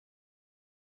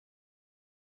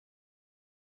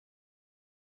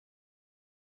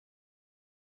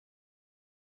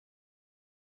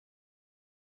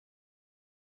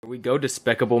we go,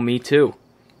 Despicable Me Too.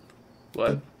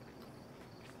 What?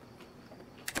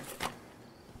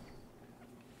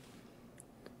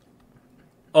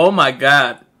 Oh my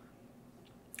god.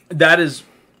 That is...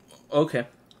 Okay.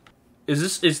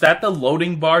 Is that the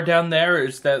loading bar down there, or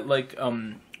is that, like,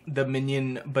 the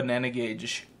Minion banana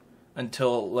gauge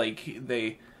until, like,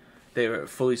 they're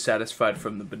fully satisfied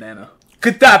from the banana?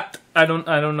 Katat! I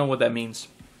don't know what that means.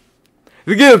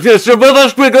 What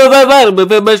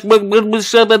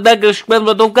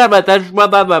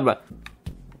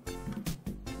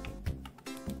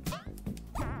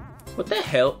the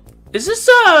hell? Is this,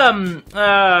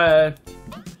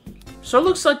 so it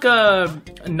looks like,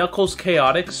 Knuckles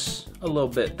Chaotix a little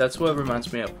bit. That's what it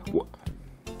reminds me of.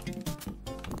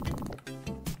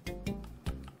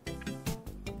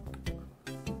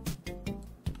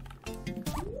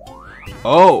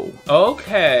 Oh.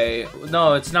 Okay.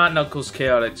 No, it's not Knuckles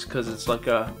Chaotix, because it's like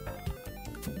a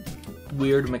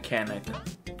weird mechanic.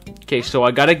 Okay, so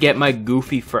I gotta get my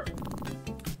goofy friend.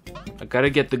 I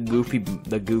gotta get the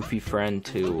goofy friend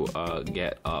to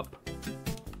get up.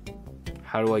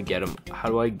 How do I get him? How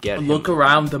do I get him? Look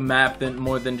around the map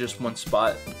more than just one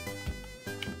spot.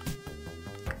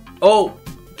 Oh,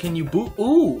 can you boost?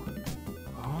 Ooh.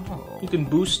 Oh. You can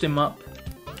boost him up.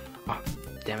 Oh,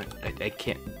 damn it! I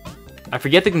can't. I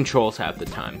forget the controls half the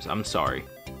times. I'm sorry.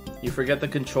 You forget the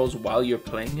controls while you're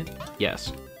playing it?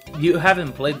 Yes. You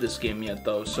haven't played this game yet,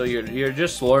 though, so you're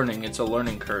just learning. It's a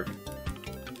learning curve.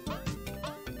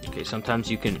 Okay,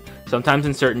 sometimes you can. Sometimes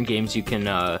in certain games you can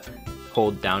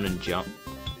hold down and jump.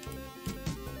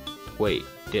 Wait,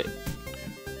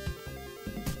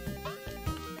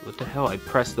 what the hell? I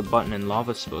pressed the button and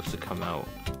lava's supposed to come out.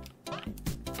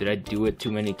 Did I do it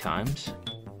too many times?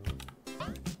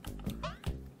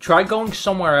 Try going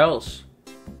somewhere else.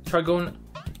 Try going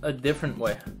a different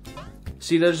way.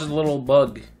 See, there's a little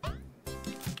bug.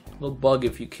 Little bug,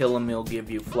 if you kill him, he'll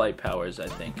give you flight powers, I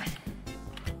think.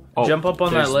 Oh, jump up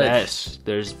on that ledge.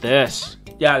 There's this.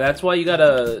 Yeah, that's why you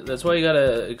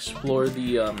gotta explore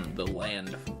the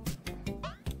land.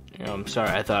 I'm sorry,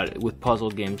 I thought with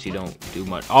puzzle games you don't do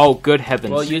much. Oh, good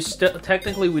heavens. Well,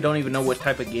 technically we don't even know what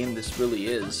type of game this really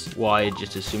is. Well, I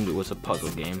just assumed it was a puzzle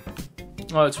game.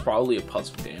 Oh, it's probably a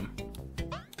puzzle game.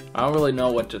 I don't really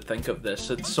know what to think of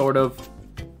this. It's sort of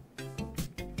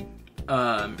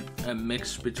a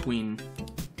mix between...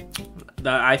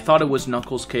 I thought it was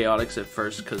Knuckles Chaotix at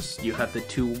first, because you have the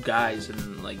two guys,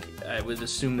 and like I would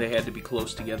assume they had to be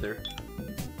close together.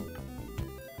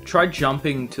 Try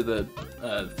jumping to the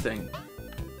thing.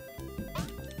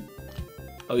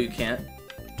 Oh, you can't?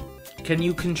 Can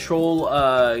you control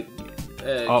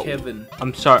Kevin?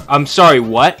 I'm sorry,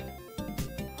 what?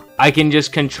 I can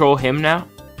just control him now?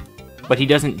 But he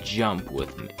doesn't jump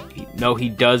with me. No, he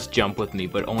does jump with me,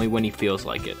 but only when he feels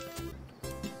like it.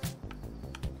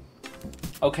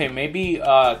 Okay, maybe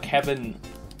Kevin...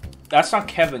 That's not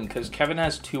Kevin, because Kevin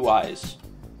has two eyes.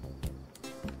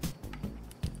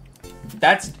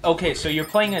 That's... Okay, so you're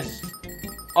playing as...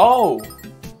 Oh!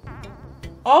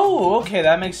 Oh, okay,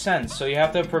 that makes sense. So you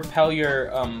have to propel your,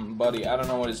 buddy. I don't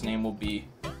know what his name will be.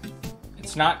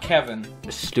 It's not Kevin.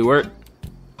 Stuart?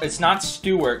 It's not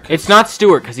Stuart. It's not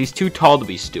Stuart, because he's too tall to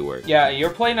be Stuart. Yeah, you're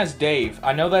playing as Dave.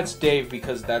 I know that's Dave,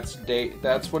 because that's Dave.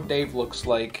 That's what Dave looks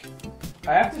like.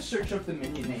 I have to search up the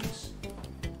minion names.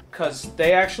 Because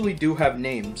they actually do have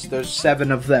names. There's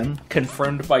 7 of them.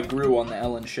 Confirmed by Gru on the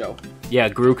Ellen Show. Yeah,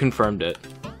 Gru confirmed it.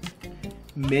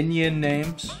 Minion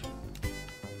names.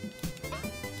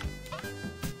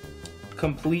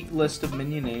 Complete list of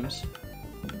minion names.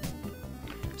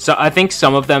 So I think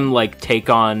some of them like take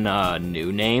on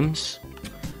new names.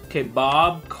 Okay,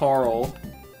 Bob, Carl.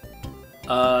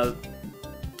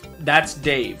 That's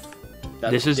Dave.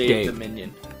 This is Dave. The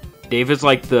minion. Dave is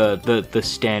like the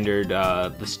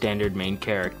standard main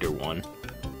character one.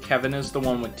 Kevin is the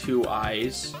one with 2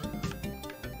 eyes.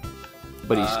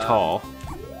 But he's tall.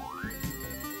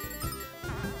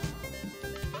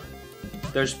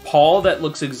 There's Paul that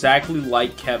looks exactly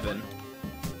like Kevin,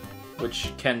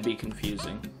 which can be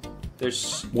confusing.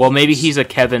 There's... Well, maybe he's a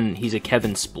Kevin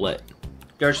split.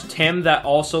 There's Tim that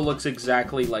also looks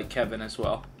exactly like Kevin as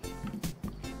well.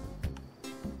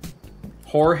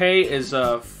 Jorge is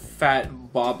a fat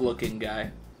Bob-looking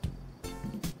guy.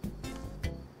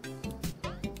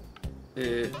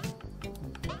 What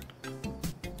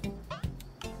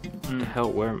the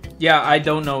hell? Where? Yeah, I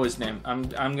don't know his name. I'm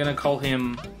gonna call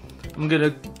him. I'm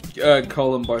gonna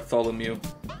call him Bartholomew.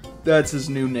 That's his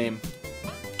new name.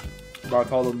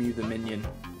 Bartholomew the Minion.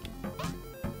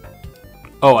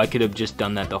 Oh, I could have just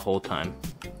done that the whole time.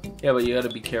 Yeah, but you gotta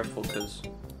be careful, because...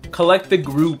 Collect the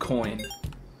Gru coin.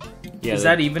 Yeah, Is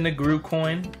that even a Gru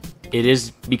coin? It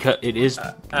is because it is.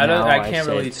 I can't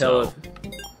really tell. So.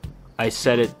 I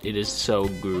said it. It is so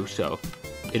grew so.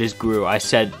 It is grew. I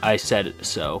said it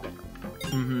so.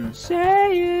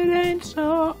 Say it ain't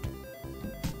so.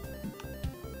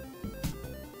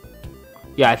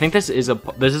 Yeah, I think this is a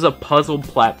puzzle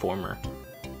platformer.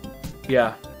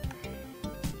 Yeah.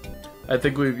 I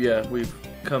think we've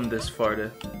come this far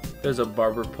to. There's a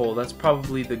barber pole. That's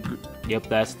probably the. Yep,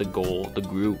 that's the goal. The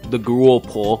gruel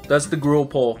pole. That's the gruel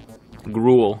pole.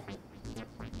 Gruel.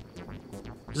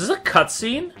 Is this a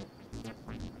cutscene?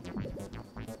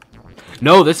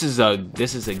 No, this is a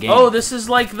game. Oh, this is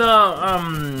like the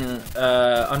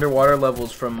underwater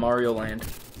levels from Mario Land.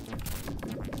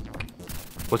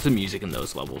 What's the music in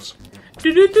those levels?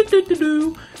 It's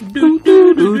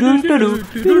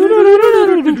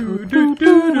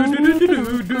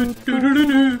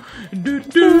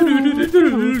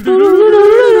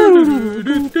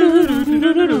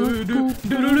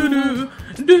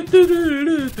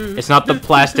not the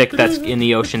plastic that's in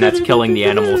the ocean that's killing the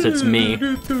animals, it's me.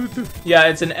 Yeah,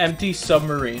 it's an empty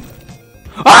submarine.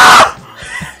 Ah!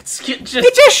 It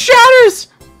just shatters!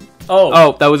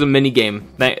 Oh, that was a mini game.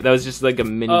 That was just like a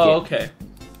mini game. Oh, okay.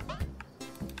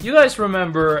 You guys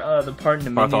remember the part in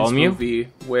the Minions movie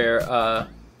where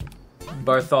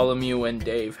Bartholomew and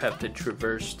Dave have to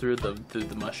traverse through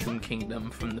the Mushroom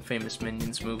Kingdom from the famous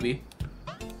Minions movie?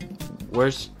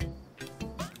 Where's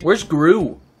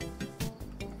Gru?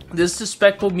 This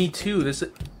Despicable Me Too.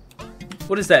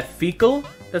 What is that? Fecal?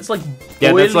 That's like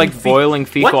boiling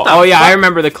fecal. Oh yeah, I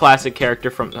remember the classic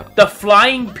character from the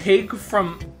flying pig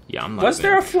from. Yeah, I'm not. Was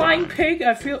there a flying pig?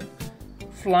 I feel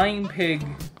flying pig.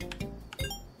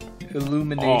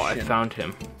 Illumination. Oh, I found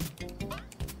him.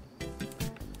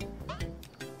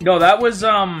 No, that was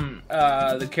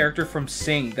the character from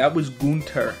Sing. That was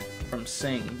Gunter from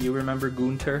Sing. Do you remember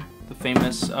Gunter? The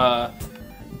famous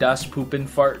Das Poopin'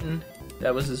 Fartin'?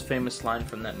 That was his famous line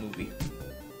from that movie.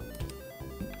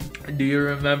 Do you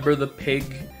remember the pig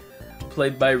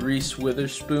played by Reese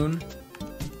Witherspoon?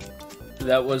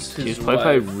 That was his wife. He was played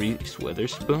by Reese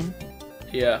Witherspoon?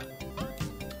 Yeah.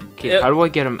 Okay, how do I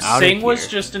get him out of here? Sing was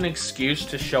just an excuse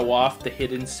to show off the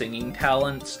hidden singing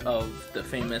talents of the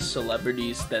famous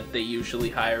celebrities that they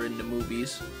usually hire into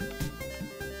movies.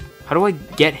 How do I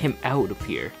get him out of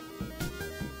here?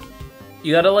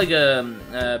 You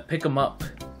gotta pick him up.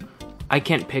 I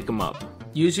can't pick him up.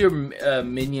 Use your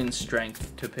minion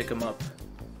strength to pick him up.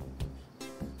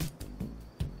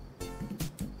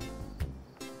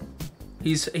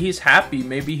 He's happy.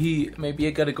 Maybe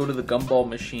I gotta go to the gumball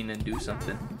machine and do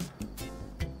something.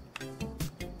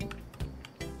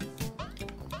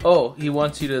 Oh, he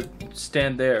wants you to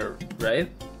stand there, right?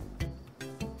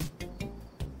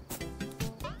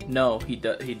 No, he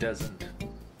doesn't.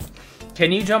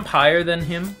 Can you jump higher than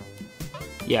him?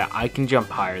 Yeah, I can jump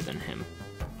higher than him.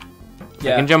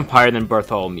 Yeah. I can jump higher than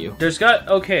Bartholomew.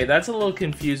 Okay, that's a little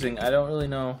confusing. I don't really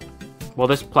know. Well,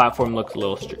 this platform looks a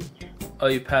little strange. Oh,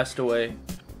 you passed away.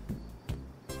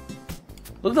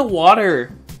 Look at the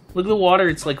water. Look at the water.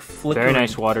 It's like flickering. Very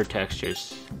nice water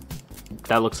textures.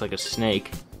 That looks like a snake.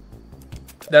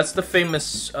 That's the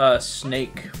famous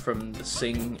snake from the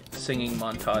singing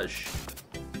montage.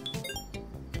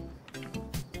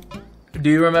 Do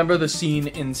you remember the scene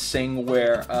in Sing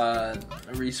where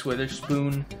Reese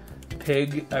Witherspoon,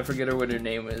 pig, I forget what her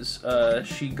name is,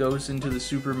 she goes into the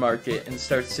supermarket and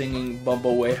starts singing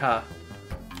Bumboweha.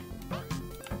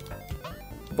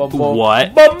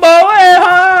 What?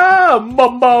 Bumboweha!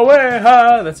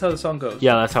 Bumboweha! That's how the song goes.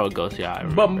 Yeah, that's how it goes, yeah, I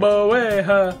remember.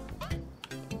 Bumboweha!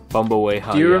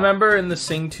 Bumboweha, Do you remember in the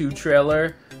Sing 2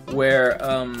 trailer where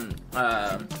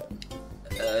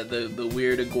the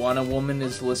weird iguana woman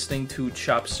is listening to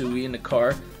Chop Suey in the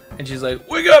car, and she's like,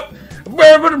 "Wake up!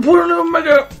 I don't remember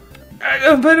that.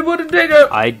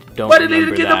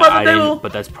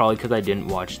 But that's probably because I didn't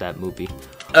watch that movie.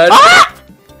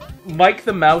 Mike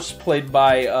the Mouse, played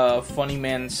by funny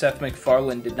man Seth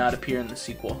MacFarlane, did not appear in the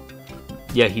sequel.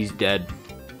 Yeah, he's dead.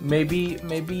 Maybe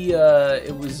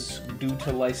it was due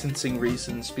to licensing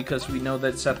reasons, because we know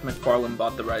that Seth MacFarlane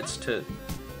bought the rights to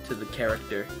the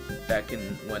character back in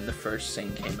when the first Sing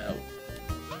came out.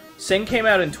 Sing came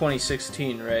out in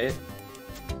 2016, right?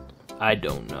 I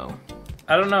don't know.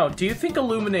 I don't know. Do you think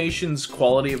Illumination's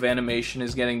quality of animation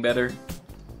is getting better?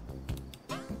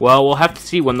 Well, we'll have to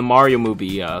see when the Mario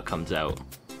movie comes out.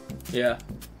 Yeah.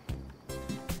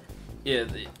 Yeah,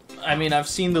 I mean, I've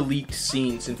seen the leaked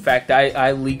scenes. In fact,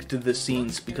 I leaked the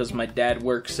scenes because my dad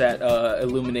works at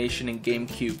Illumination and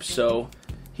GameCube, so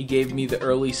he gave me the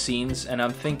early scenes, and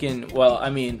I'm thinking, well, I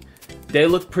mean, they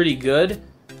look pretty good,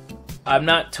 I'm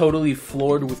not totally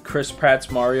floored with Chris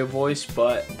Pratt's Mario voice,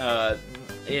 but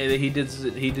he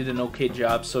did an okay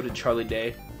job. So did Charlie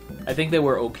Day. I think they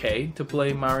were okay to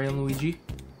play Mario and Luigi.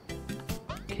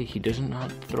 Okay, he does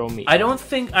not throw me. I don't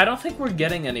think we're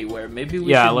getting anywhere. Maybe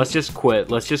we. Yeah, let's just quit.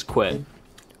 Let's just quit.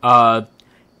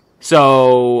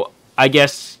 So I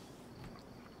guess.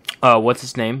 What's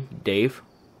his name? Dave.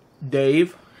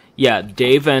 Dave. Yeah,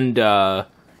 Dave and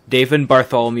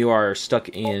Bartholomew are stuck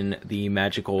in the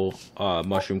magical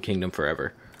Mushroom Kingdom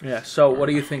forever. Yeah. So what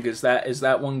do you think? Is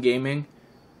that one gaming?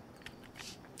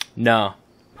 No.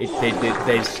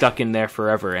 They stuck in there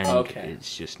forever, and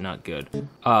it's just not good.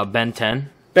 Ben 10.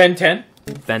 Ben 10?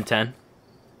 Ben 10.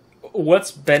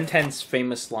 What's Ben 10's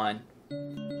famous line?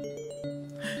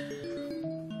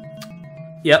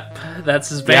 Yep, that's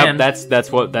his band. Yep,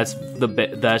 that's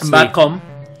the Malcolm.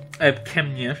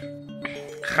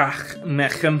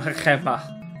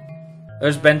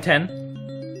 There's Ben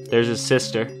 10. There's his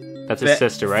sister. That's his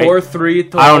sister, right?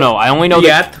 4-3. I don't know. I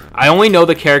only know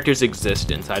the character's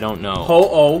existence. I don't know.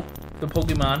 Ho-Oh, the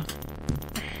Pokemon.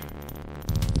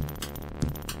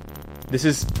 This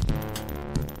is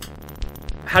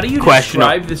How do you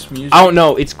describe this music? I don't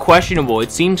know. It's questionable.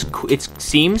 It seems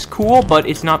cool, but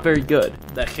it's not very good.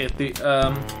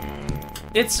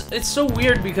 It's so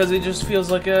weird because it just feels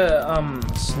like a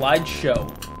slideshow.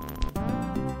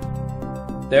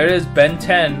 There it is, Ben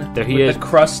 10. There he is. The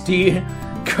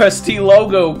crusty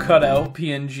logo cutout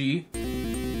PNG.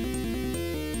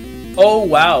 Oh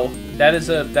wow, that is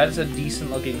a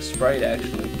decent looking sprite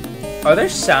actually. Are there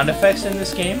sound effects in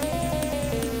this game?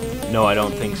 No, I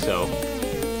don't think so.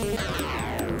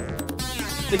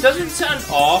 It doesn't sound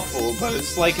awful, but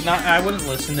it's like not. I wouldn't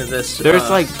listen to this.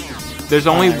 There's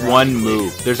only one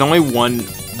move. There's only one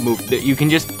move that you can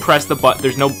just press the button.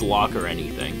 There's no block or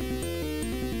anything.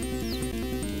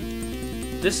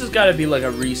 This has got to be like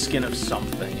a reskin of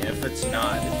something. If it's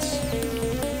not, it's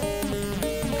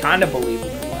kind of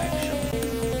believable, actually.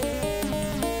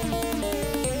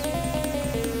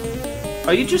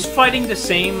 Are you just fighting the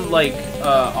same, like,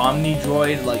 Omni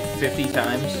Droid, like, 50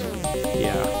 times?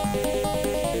 Yeah.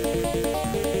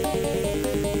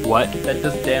 What? That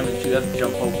does damage. You have to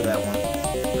jump over that one.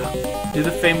 Do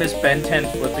the famous Ben 10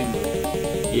 flipping move.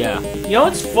 Yeah. You know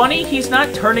what's funny? He's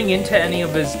not turning into any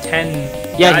of his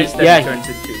 10 guys that he turns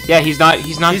into. Yeah, he's not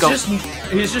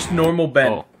He's just normal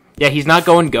Ben. Oh. Yeah, he's not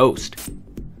going ghost.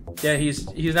 Yeah, he's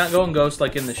not going ghost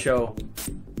like in the show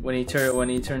when he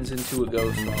turns into a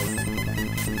ghost mode.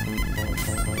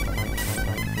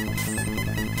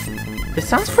 This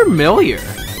sounds familiar.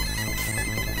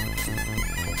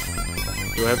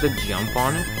 Do I have to jump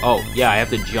on it? Oh, yeah, I have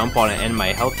to jump on it and my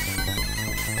health.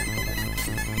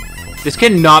 This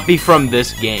cannot be from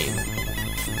this game.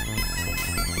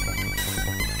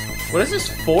 What is this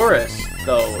forest,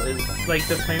 though? Is like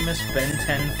the famous Ben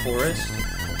 10 forest?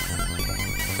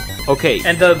 Okay.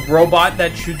 And the robot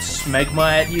that shoots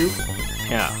smegma at you?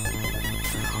 Yeah.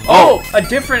 Oh, a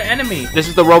different enemy! This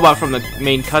is the robot from the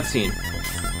main cutscene.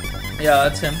 Yeah,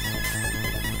 that's him.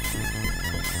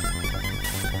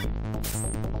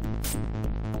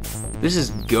 This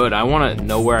is good. I want to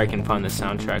know where I can find the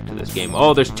soundtrack to this game.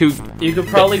 Oh, there's two... You could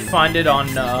probably find it on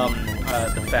the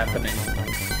Fappening.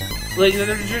 Like,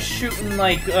 they're just shooting,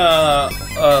 like,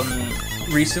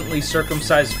 recently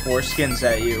circumcised foreskins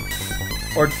at you.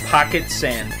 Or pocket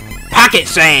sand. Pocket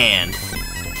sand!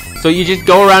 So you just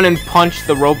go around and punch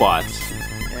the robots.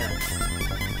 Yeah.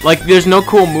 Like, there's no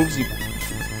cool moves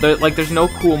there's no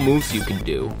cool moves you can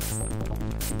do.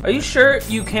 Are you sure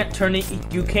you can't turn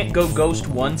it? You can't go ghost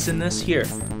once in this? Here,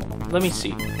 let me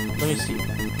see. Let me see.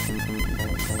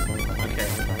 Okay.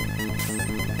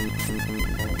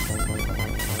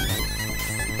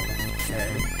 Okay.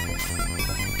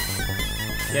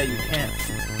 Yeah, you can't.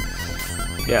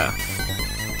 Yeah.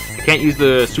 I can't use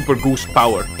the super goose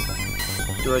power.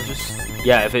 Do I just?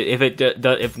 Yeah,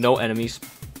 if no enemies.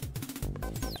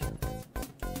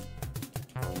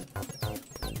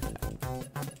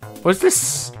 What's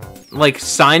this, like,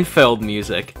 Seinfeld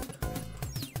music?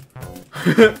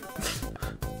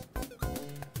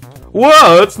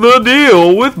 What's the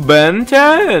deal with Ben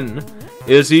 10?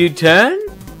 Is he 10?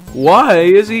 Why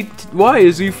is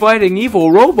he fighting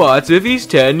evil robots if he's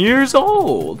 10 years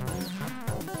old?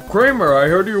 Kramer, I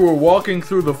heard you were walking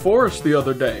through the forest the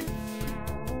other day.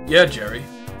 Yeah, Jerry.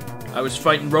 I was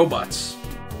fighting robots.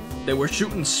 They were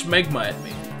shooting smegma at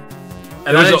me.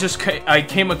 And then I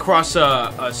came across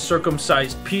a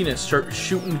circumcised penis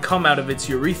shooting cum out of its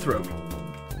urethra.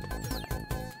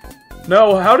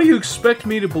 Now, how do you expect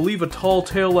me to believe a tall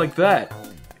tale like that?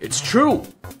 It's true.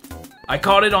 I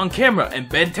caught it on camera, and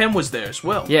Ben 10 was there as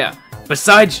well. Yeah.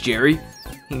 Besides, Jerry,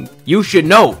 You should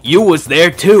know, you was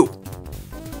there too.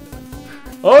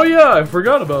 Oh yeah, I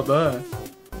forgot about that.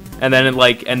 And then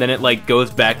it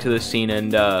goes back to the scene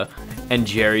and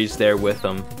Jerry's there with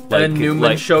them. And then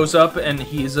Newman shows up and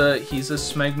he's a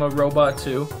smegma robot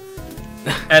too.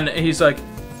 And he's like,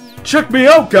 check me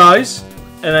out, guys.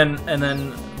 And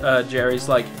then Jerry's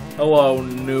like, hello,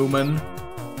 Newman.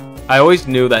 I always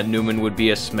knew that Newman would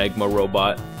be a smegma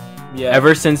robot. Yeah.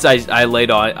 Ever since I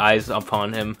laid eyes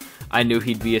upon him, I knew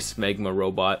he'd be a smegma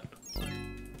robot.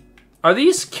 Are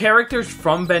these characters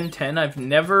from Ben 10? I've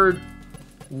never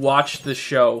watched the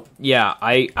show. Yeah,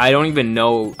 I don't even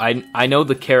know. I know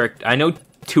the character. I know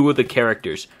two of the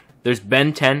characters. There's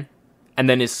Ben 10 and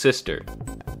then his sister.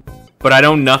 But I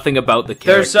know nothing about the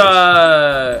characters.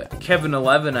 There's Kevin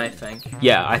 11, I think.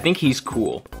 Yeah, I think he's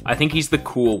cool. I think he's the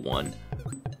cool one.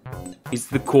 He's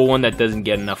the cool one that doesn't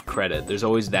get enough credit. There's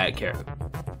always that character.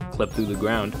 Clip through the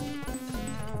ground.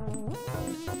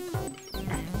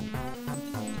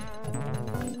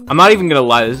 I'm not even gonna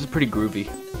lie, this is pretty groovy.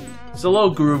 It's a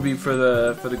little groovy for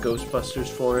the Ghostbusters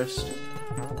forest.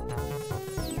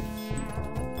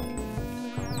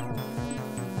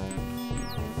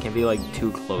 Can't be like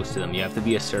too close to them. You have to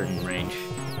be a certain range.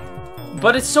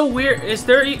 But it's so weird. Is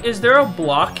there a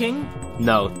blocking?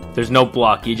 No, there's no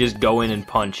block. You just go in and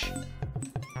punch.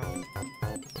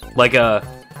 Like a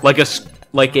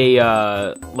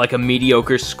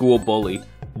mediocre school bully.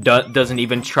 Doesn't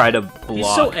even try to block.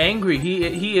 He's so angry.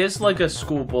 He is like a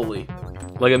school bully.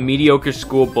 Like a mediocre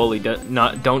school bully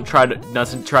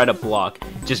doesn't try to block.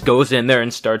 Just goes in there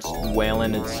and starts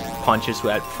wailing his punches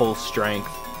at full strength.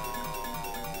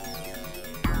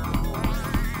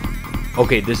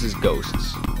 Okay, this is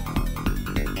Ghosts.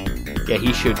 Yeah,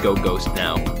 he should go Ghost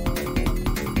now.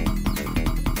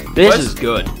 This is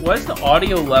good. Why is the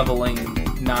audio leveling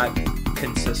not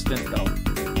consistent though?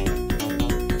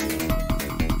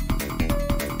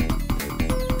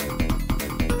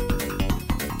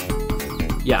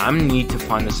 Yeah, I'm gonna need to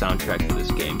find the soundtrack for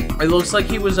this game. It looks like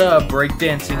he was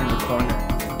breakdancing in the corner.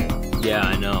 Yeah,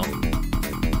 I know.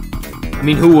 I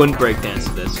mean, who wouldn't breakdance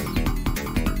to this?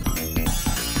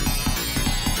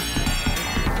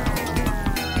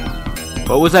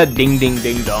 What was that ding ding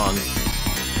ding dong?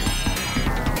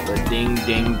 The ding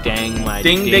ding dang my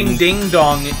ding ding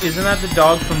dong. Isn't that the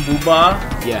dog from Booba?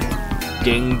 Yeah.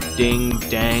 Ding ding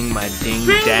dang my ding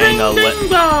Ding dang ding ding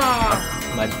dong.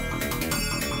 my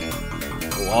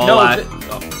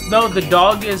No, the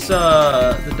dog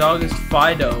is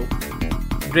Fido.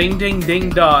 Ding ding ding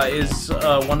da is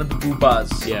one of the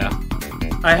Boobas. Yeah.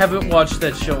 I haven't watched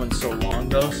that show in so long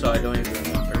though, so I don't even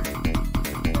remember.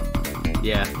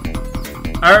 Yeah.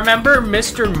 I remember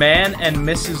Mr. Man and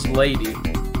Mrs. Lady,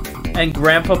 and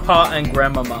Grandpapa and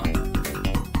Grandmama.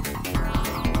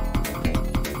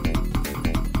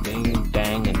 Ding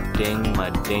dang and ding my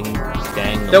ding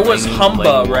dang. There was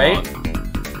Humba, right?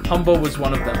 Humba was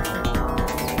one of them.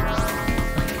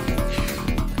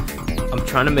 I'm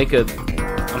trying to make a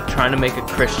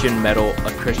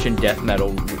Christian death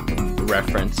metal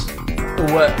reference.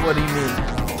 What do you mean?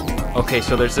 Okay,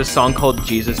 so there's this song called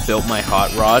Jesus Built My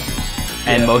Hot Rod.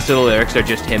 And most of the lyrics are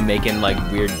just him making like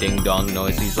weird ding dong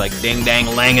noises. He's like ding dang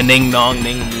lang a ding dong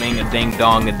ding ling a ding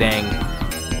dong a dang.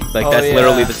 Like that's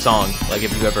literally the song. Like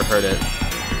if you've ever heard it.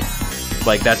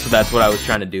 Like that's what I was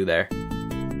trying to do there.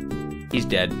 He's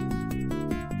dead.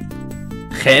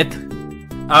 Hit.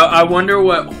 I wonder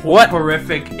what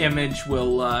horrific image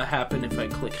will happen if I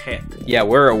click hit. Yeah,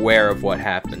 we're aware of what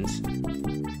happens.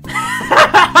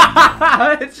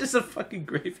 It's just a fucking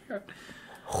graveyard.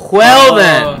 Well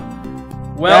then.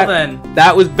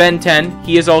 That was Ben 10.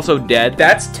 He is also dead.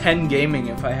 That's 10 gaming,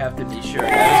 if I have to be sure.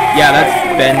 Yeah,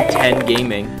 that's Ben 10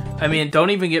 gaming. I mean,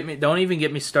 don't even get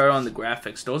me started on the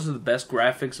graphics. Those are the best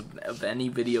graphics of any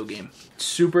video game.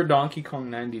 Super Donkey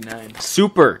Kong 99.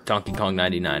 Super Donkey Kong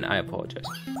 99. I apologize.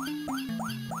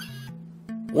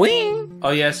 Wing.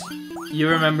 Oh yes, you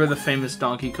remember the famous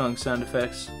Donkey Kong sound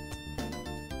effects?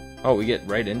 Oh, we get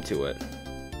right into it.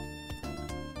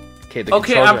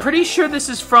 Okay, I'm pretty sure this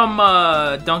is from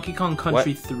Donkey Kong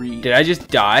Country 3. Did I just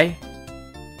die?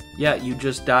 Yeah, you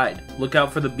just died. Look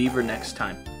out for the beaver next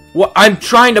time. What? I'm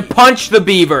trying to punch the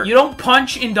beaver! You don't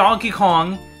punch in Donkey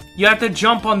Kong. You have to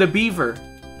jump on the beaver.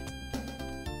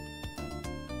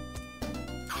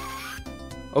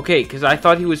 Okay, because I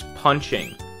thought he was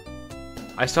punching.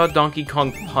 I saw Donkey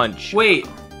Kong punch. Wait.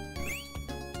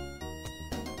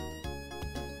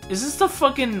 Is this the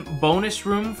fucking bonus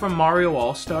room from Mario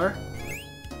All-Star?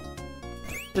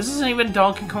 This isn't even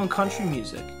Donkey Kong Country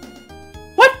music.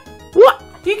 What? What?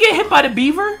 You get hit by the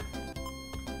beaver?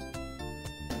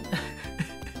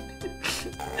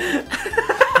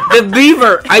 The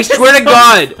beaver! I swear to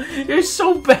God! You're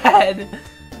so bad.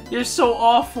 You're so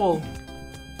awful.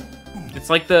 It's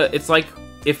like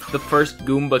if the first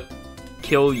Goomba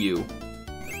kill you.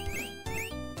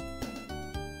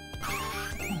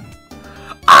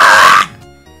 Ah!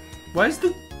 Why does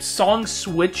the song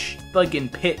switch like in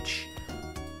pitch?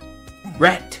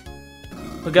 Rat.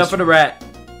 Look out for the rat.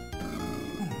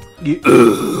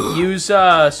 Use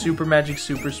super magic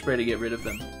super spray to get rid of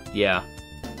them. Yeah.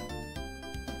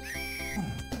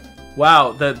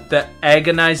 Wow, the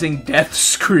agonizing death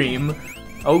scream.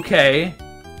 Okay.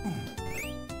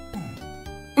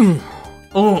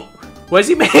 Oh, what does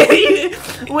he make?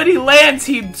 When he lands,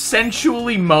 he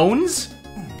sensually moans.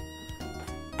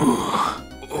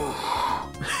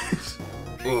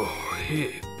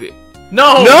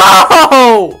 No!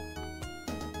 No!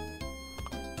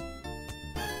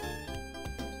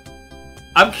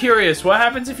 I'm curious, what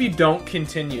happens if you don't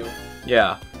continue?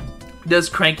 Yeah. Does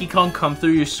Cranky Kong come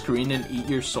through your screen and eat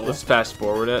your soul? Let's fast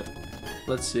forward it.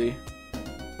 Let's see.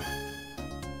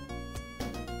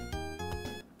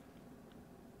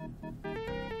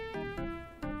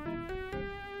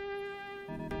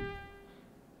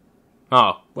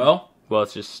 Oh. Well,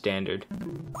 it's just standard.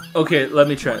 okay, let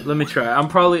me try. I'm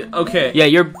probably okay. Yeah,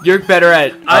 you're better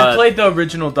at I played the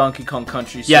original Donkey Kong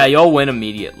Country. So yeah, you'll win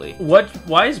immediately.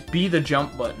 why is B the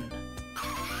jump button?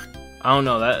 I don't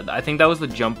know. I think that was the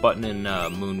jump button in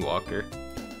Moonwalker.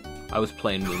 I was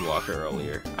playing Moonwalker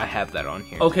earlier. I have that on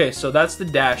here. Okay, so that's the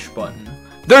dash button.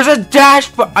 There's a dash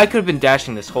button! I could have been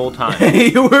dashing this whole time.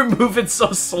 You were moving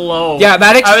so slow. Yeah,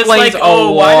 that explains I was like,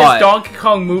 oh, why lot. does Donkey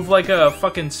Kong move like a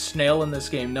fucking snail in this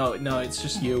game? No, it's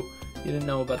just you. You didn't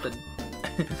know about the...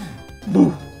 Boo.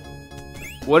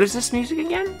 What is this music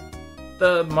again?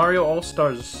 The Mario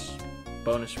All-Stars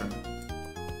bonus room.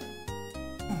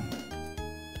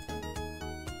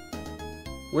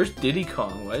 Where's Diddy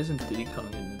Kong? Why isn't Diddy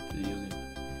Kong in the video game?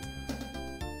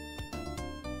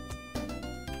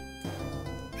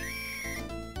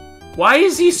 Why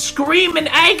is he screaming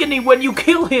agony when you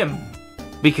kill him?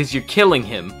 Because you're killing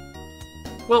him.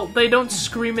 Well, they don't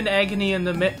scream in agony in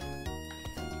the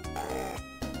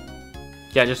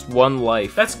Yeah, just one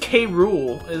life. That's K.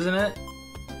 Rool, isn't it?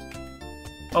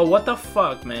 Oh, what the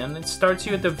fuck, man? It starts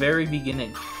you at the very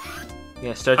beginning.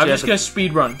 Yeah, starts I'm you just gonna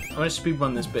speedrun. I'm gonna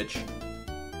speedrun this bitch.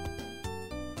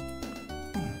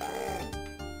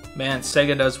 Man,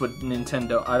 Sega does what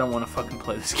Nintendo... I don't want to fucking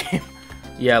play this game.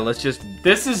 Yeah, let's just...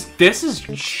 This is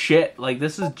shit. Like,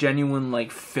 this is genuine,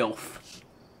 like, filth.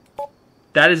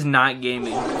 That is not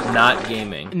gaming. Not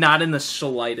gaming. Not in the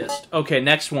slightest. Okay,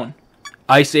 next one.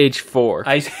 Ice Age 4.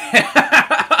 Ice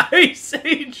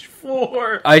Age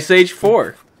 4. Ice Age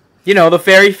 4. You know, the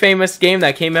very famous game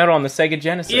that came out on the Sega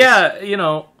Genesis. Yeah, you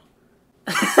know.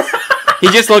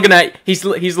 He's just looking at... He's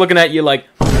looking at you like...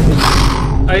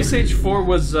 Ice Age 4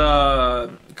 was,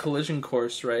 Collision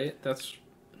Course, right?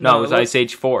 No, it was Ice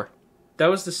Age 4. That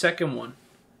was the second one.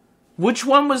 Which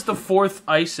one was the fourth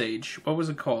Ice Age? What was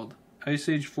it called? Ice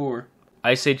Age 4.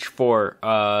 Ice Age 4,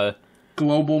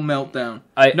 Global Meltdown.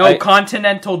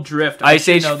 Continental Drift. Ice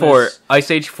Age 4. Ice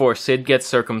Age 4. Sid gets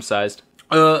circumcised.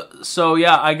 So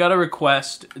yeah, I got a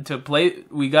request to play...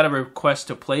 We got a request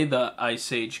to play the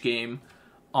Ice Age game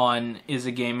on Is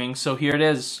It Gaming. So here it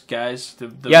is, guys.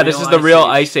 Yeah, this is the real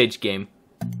Ice Age game.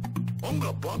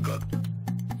 Unga Bunga.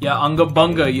 Yeah, Unga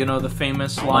Bunga, you know, the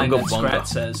famous line that Scrat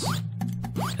says.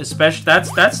 Especially,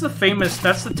 that's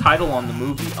the title on the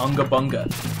movie, Unga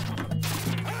Bunga.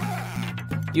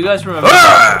 You guys remember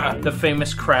the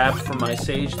famous crab from Ice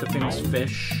Age, the famous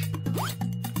fish?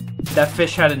 That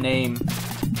fish had a name.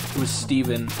 It was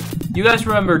Steven. You guys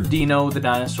remember Dino the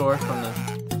dinosaur from the...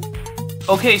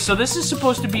 Okay, so this is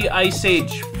supposed to be Ice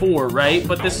Age 4, right?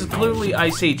 But this is clearly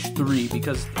Ice Age 3,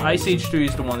 because Ice Age 3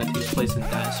 is the one that takes place in the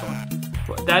dinosaur.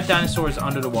 That dinosaur is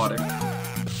under the water.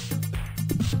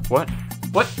 What?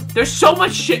 What? There's so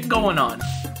much shit going on.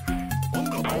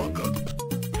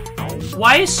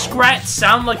 Why does Scrat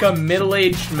sound like a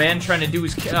middle-aged man trying to do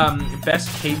his best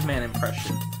caveman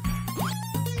impression?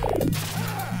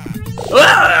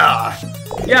 Yeah,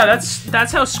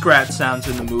 that's how Scrat sounds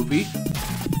in the movie.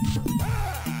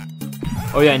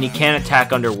 Oh yeah, and he can't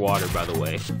attack underwater, by the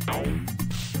way.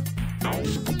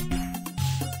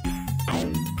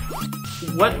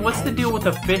 What's the deal with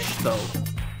the fish, though?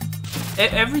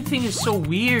 Everything is so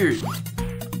weird.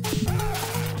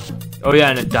 Oh yeah,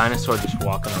 and a dinosaur just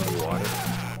walking underwater.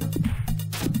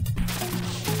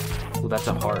 Oh, that's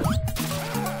a heart.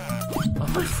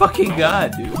 Oh my fucking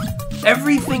god, dude.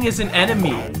 Everything is an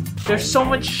enemy. There's so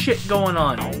much shit going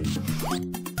on.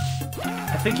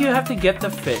 I think you have to get the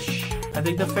fish. I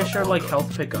think the fish are like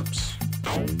health pickups.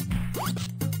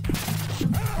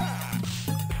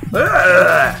 I'm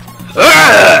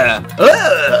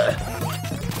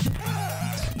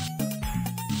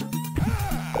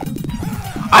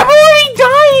already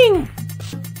dying!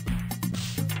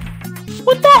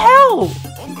 What the hell?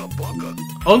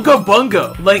 Unga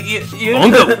Bunga. Like,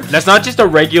 Unga. That's not just a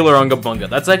regular Unga Bunga.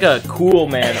 That's like a cool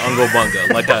man Unga Bunga.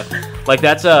 Like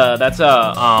that's an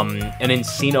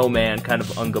Encino man kind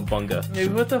of Unga Bunga. Hey,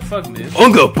 what the fuck, dude?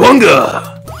 Unga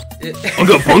Bunga.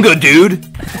 Unga Bunga, dude.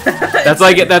 That's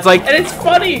like. And it's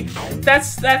funny.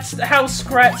 That's how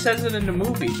Scrat says it in the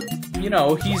movie. You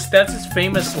know, that's his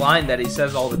famous line that he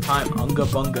says all the time. Unga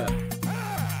Bunga.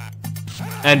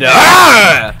 And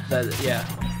Yeah.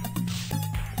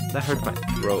 That hurt my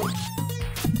throat.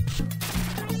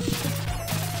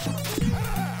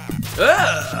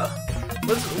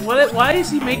 Why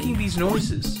is he making these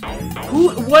noises?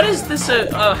 What is this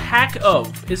a hack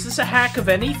of? Is this a hack of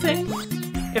anything?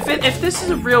 If this is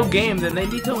a real game, then they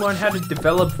need to learn how to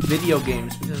develop video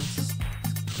games because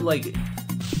it's like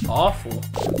awful.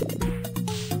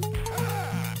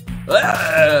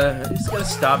 He's gotta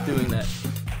stop doing that.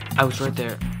 I was right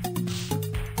there.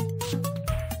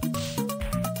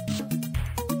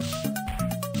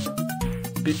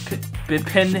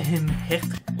 Bipen him hit.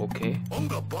 Okay.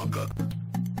 Unga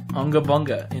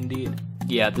Bunga, indeed.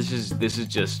 Yeah, this is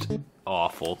just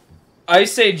awful.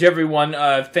 Ice Age, everyone.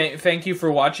 Thank you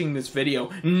for watching this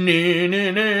video. Okay,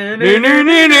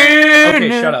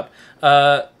 shut up.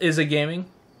 Is it gaming?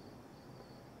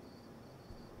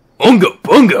 Unga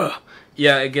Bunga.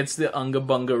 Yeah, it gets the Unga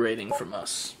Bunga rating from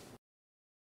us.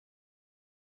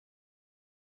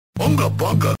 Unga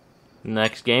Bunga.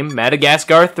 Next game,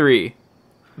 Madagascar 3.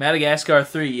 Madagascar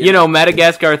 3. Yeah. You know,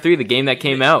 Madagascar 3, the game that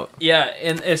came out. Yeah,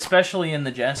 and especially in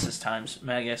the Genesis times,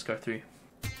 Madagascar 3.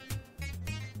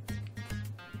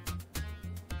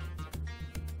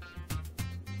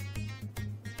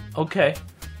 Okay.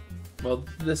 Well,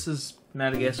 this is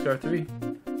Madagascar 3.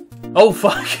 Oh,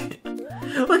 fuck.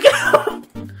 Look at how...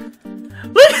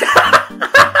 Look at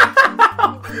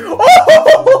how...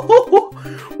 Oh!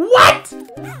 What?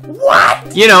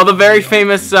 What? You know, the very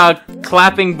famous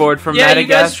clapping board from Madagascar. Yeah, you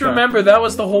guys remember, that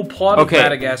was the whole plot of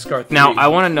Madagascar 3. Now, I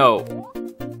want to know...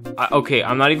 okay,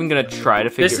 I'm not even going to try to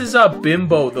figure... This is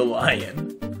Bimbo the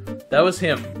Lion. That was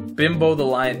him. Bimbo the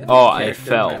Lion. Oh, I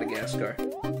fell. Madagascar.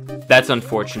 That's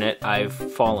unfortunate. I've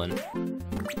fallen.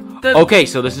 Okay,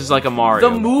 so this is like a Mario.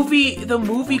 The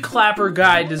movie clapper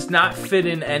guy does not fit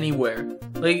in anywhere.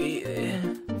 Like,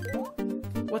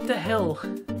 what the hell?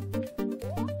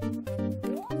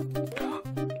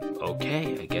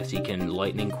 Okay, I guess he can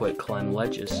lightning quick climb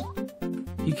ledges.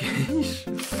 He can.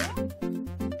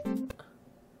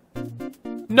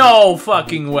 No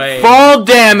fucking way. Fall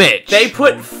damage! They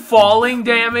put falling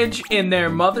damage in their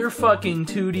motherfucking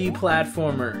 2D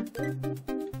platformer.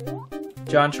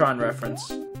 JonTron reference.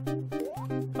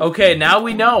 Okay, now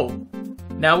we know.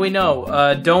 Now we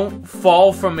know. Don't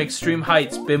fall from extreme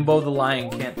heights. Bimbo the Lion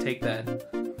can't take that.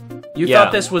 You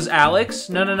thought this was Alex?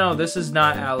 No. This is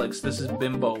not Alex. This is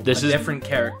Bimbo. This is a different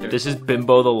character. This is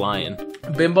Bimbo the Lion.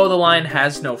 Bimbo the Lion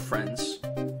has no friends.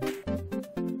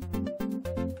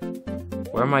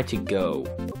 Where am I to go?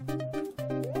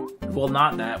 Well,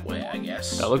 not that way, I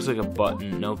guess. That looks like a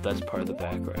button. Nope, that's part of the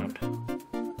background.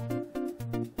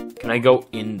 Can I go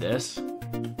in this?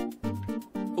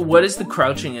 What is the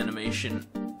crouching animation?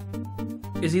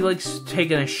 Is he, like,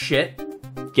 taking a shit?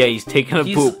 Yeah, he's taking a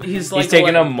poop. He's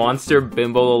taking a monster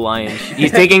Bimbo the Lion.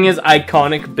 He's taking his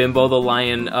iconic Bimbo the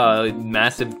Lion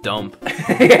massive dump.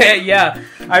 Yeah,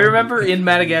 I remember in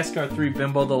Madagascar 3,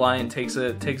 Bimbo the Lion takes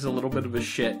a little bit of a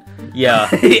shit. Yeah,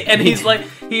 and he's like,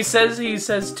 he says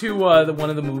to one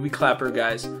of the movie clapper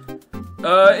guys,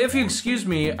 if you excuse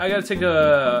me, I gotta take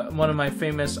one of my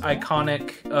famous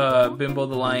iconic Bimbo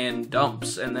the Lion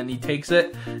dumps, and then he takes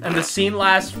it, and the scene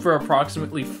lasts for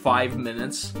approximately 5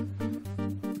 minutes.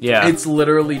 Yeah, it's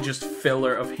literally just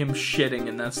filler of him shitting,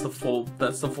 and that's the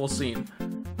full scene.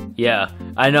 Yeah,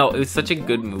 I know, it was such a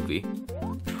good movie.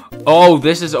 Oh,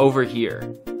 this is over here.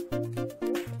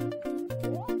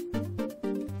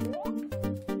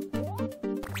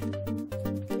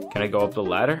 Can I go up the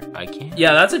ladder? I can't.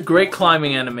 Yeah, that's a great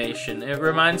climbing animation. It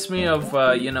reminds me of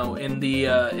you know, in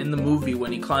the movie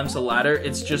when he climbs the ladder,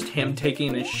 it's just him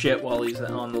taking his shit while he's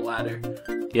on the ladder.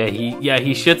 Yeah, he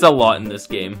shits a lot in this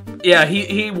game. Yeah,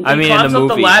 he climbs up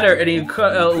the ladder and he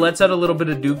lets out a little bit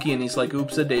of dookie and he's like,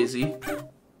 "Oops a daisy."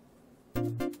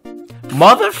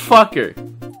 Motherfucker!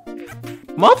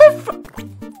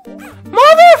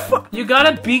 You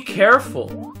gotta be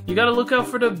careful. You gotta look out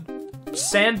for the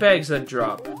sandbags that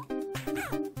drop.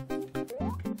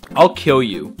 I'll kill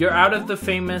you. You're out of the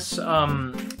famous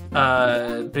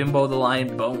Bimbo the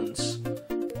Lion bones.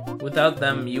 Without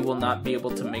them, you will not be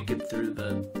able to make it through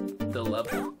the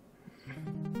level.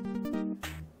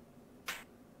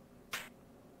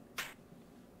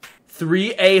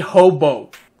 "3A Hobo."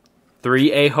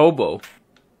 3A Hobo.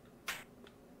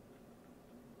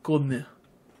 Goodness.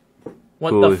 What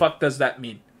Cool. the fuck does that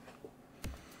mean?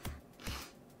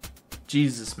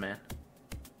 Jesus, man.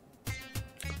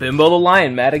 Bimbo the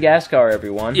Lion, Madagascar,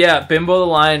 everyone. Yeah, Bimbo the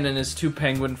Lion and his 2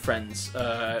 penguin friends.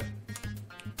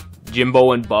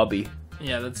 Jimbo and Bobby.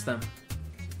 Yeah, that's them.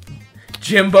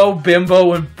 Jimbo,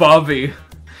 Bimbo, and Bobby.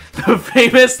 The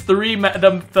famous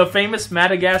the famous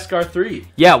Madagascar 3.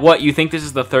 Yeah, what? You think this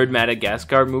is the 3rd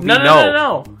Madagascar movie?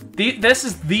 No. This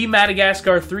is the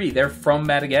Madagascar 3. They're from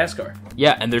Madagascar.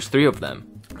 Yeah, and there's 3 of them.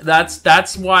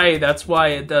 That's why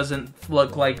it doesn't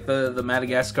look like the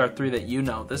Madagascar 3 that you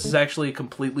know. This is actually a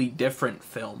completely different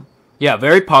film. Yeah,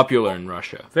 very popular in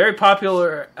Russia. Very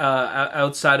popular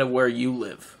outside of where you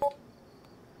live.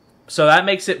 So that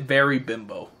makes it very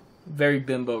Bimbo. Very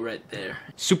Bimbo right there.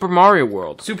 Super Mario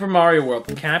World. Super Mario World.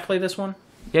 Can I play this one?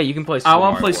 Yeah, you can play Super I Mario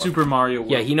want to play World. Super Mario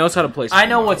World. Yeah, he knows how to play Super I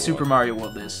know Mario what World. Super Mario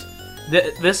World is.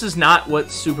 This is not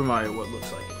what Super Mario World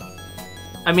looks like.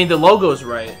 I mean, the logo's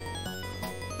right.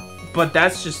 But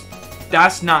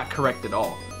that's not correct at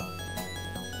all.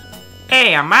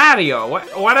 Hey, I'm Mario.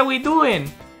 What are we doing?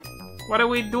 What are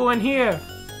we doing here?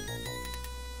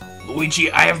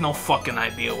 Luigi, I have no fucking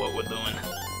idea what we're doing.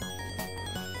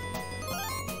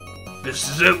 This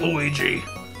is it, Luigi.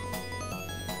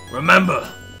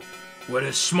 Remember, where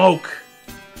there's smoke,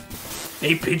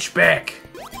 they pitch back.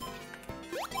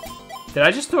 Did I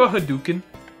just throw a Hadouken?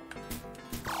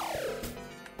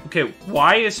 Okay,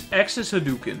 why is X is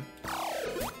Hadouken?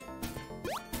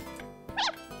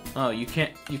 Oh, you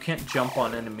can't jump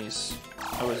on enemies.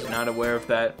 I was not aware of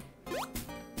that.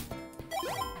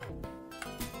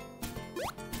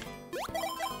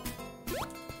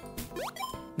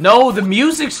 No, the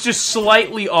music's just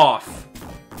slightly off.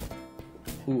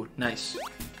 Ooh, nice.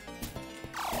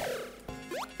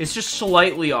 It's just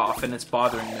slightly off, and it's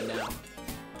bothering me now.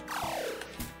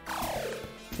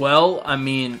 Well, I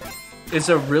mean, it's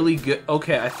a really good...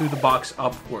 Okay, I threw the box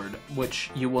upward,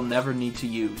 which you will never need to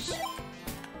use.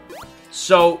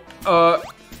 So,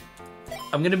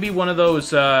 I'm gonna be one of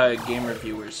those, game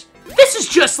reviewers. This is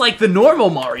just like the normal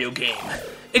Mario game.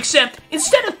 Except,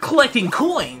 instead of collecting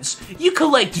coins, you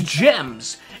collect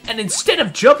gems. And instead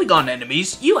of jumping on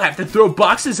enemies, you have to throw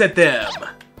boxes at them.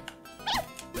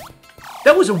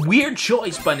 That was a weird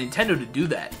choice by Nintendo to do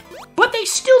that. But they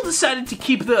still decided to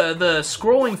keep the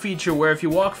scrolling feature where if you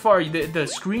walk far, the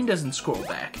screen doesn't scroll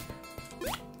back.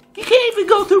 You can't even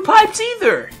go through pipes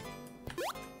either.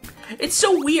 It's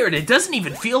so weird, it doesn't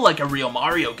even feel like a real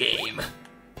Mario game.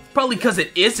 Probably because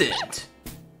it isn't.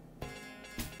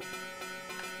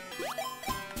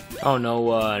 Oh,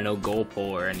 no goal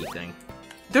pole or anything.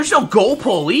 There's no goal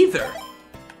pole either.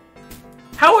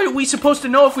 How are we supposed to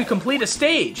know if we complete a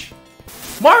stage?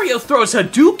 Mario throws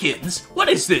Hadoukens? What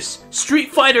is this?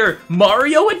 Street Fighter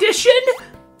Mario Edition?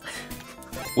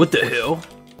 What the hell?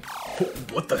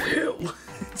 What the hell?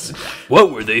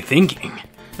 What were they thinking?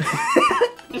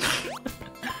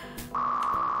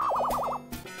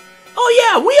 Oh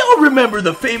yeah, we all remember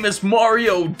the famous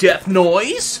Mario death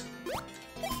noise.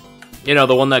 You know,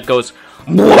 the one that goes...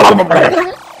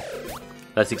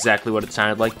 That's exactly what it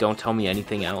sounded like. Don't tell me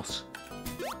anything else.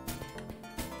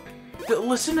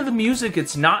 Listen to the music,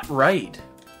 it's not right.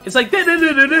 It's like...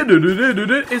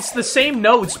 It's the same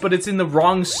notes, but it's in the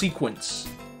wrong sequence.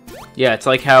 Yeah, it's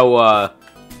like how,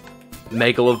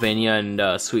 Megalovania and,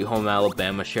 Sweet Home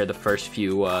Alabama share the first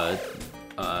few,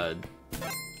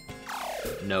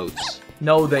 notes.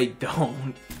 No, they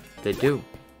don't. They do.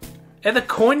 And the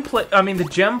the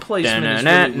gem placement is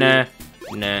really weird.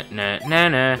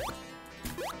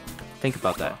 Think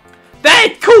about that.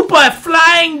 That Koopa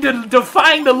flying,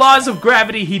 defying the laws of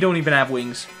gravity. He don't even have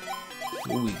wings.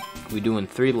 Ooh, we doing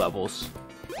 3 levels.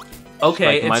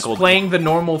 Okay, like it's playing the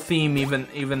normal theme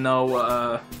even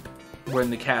though we're in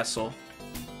the castle.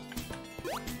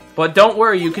 But don't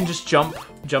worry, you can just jump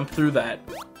through that.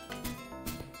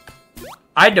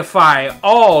 I defy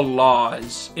all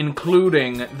laws,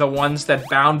 including the ones that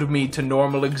bound me to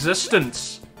normal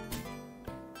existence.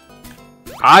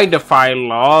 I defy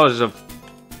laws of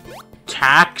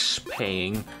tax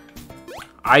paying.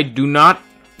 I do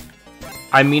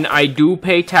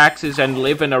pay taxes and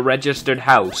live in a registered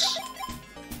house.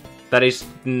 That is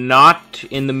not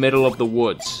in the middle of the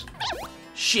woods.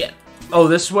 Shit. Oh,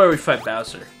 this is where we fight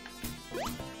Bowser.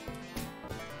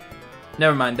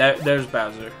 Never mind, there's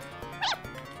Bowser.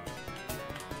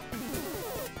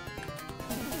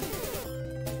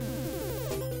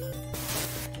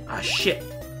 Ah, shit.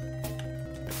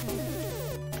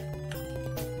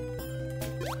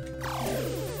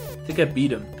 I think I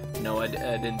beat him. No, I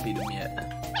didn't beat him yet.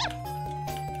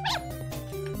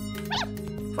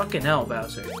 Fucking hell,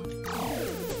 Bowser.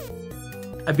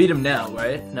 I beat him now,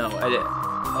 right? No, I didn't.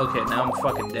 Okay, now I'm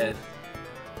fucking dead.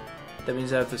 That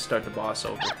means I have to start the boss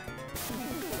over.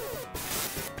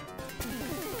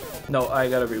 No, I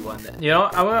gotta rewind that. You know,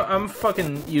 I'm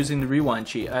fucking using the rewind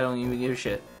cheat. I don't even give a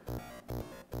shit.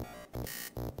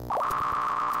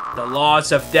 The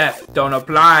laws of death don't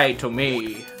apply to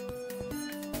me.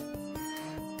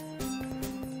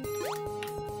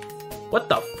 What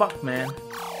the fuck, man?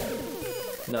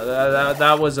 No,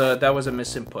 that was a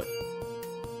misinput.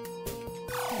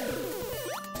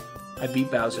 I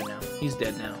beat Bowser now. He's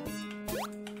dead now.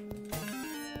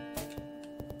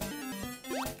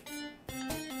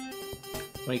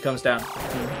 When he comes down.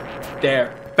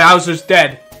 There. Bowser's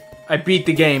dead. I beat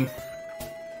the game.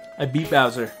 I beat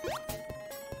Bowser.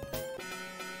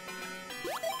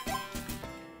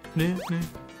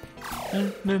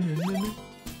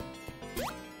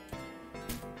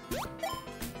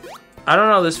 I don't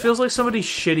know, this feels like somebody's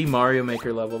shitty Mario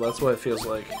Maker level. That's what it feels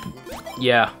like.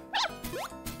 Yeah.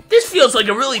 This feels like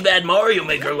a really bad Mario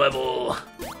Maker level.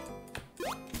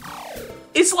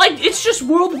 It's like, it's just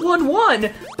World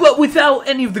 1-1, but without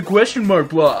any of the question mark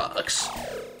blocks.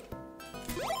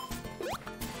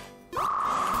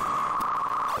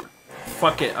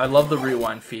 Fuck it, I love the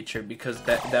rewind feature because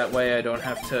that way I don't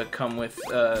have to come with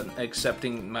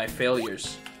accepting my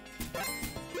failures.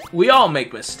 We all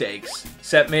make mistakes,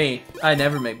 except me. I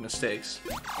never make mistakes.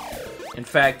 In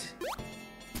fact,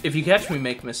 if you catch me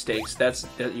make mistakes,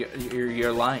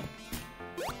 you're lying.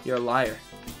 You're a liar.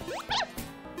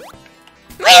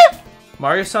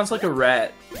 Mario sounds like a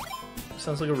rat.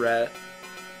 Sounds like a rat.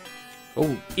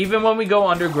 Oh, even when we go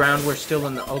underground, we're still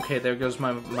in the... Okay, there goes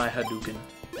my Hadouken.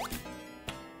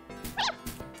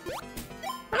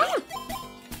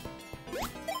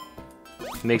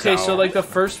 Okay, so like the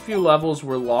first few levels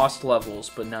were lost levels,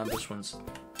 but now this one's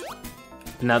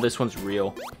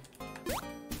real.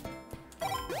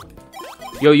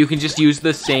 Yo, you can just use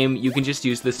the same. You can just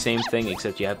use the same thing,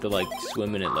 except you have to like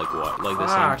swim in it like what? Like the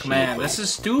same. Fuck, man, this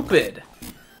is stupid.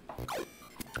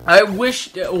 I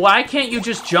wish. Why can't you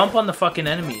just jump on the fucking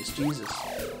enemies? Jesus.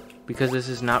 Because this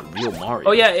is not real Mario.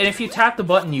 Oh yeah, and if you tap the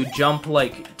button, you jump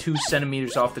like 2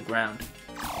 centimeters off the ground.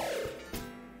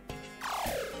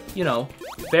 You know,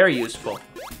 very useful.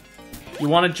 You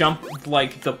want to jump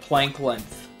like the plank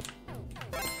length.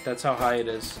 That's how high it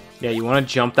is. Yeah, you want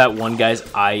to jump that one guy's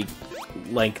eye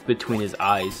length between his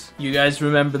eyes. You guys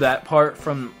remember that part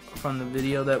from the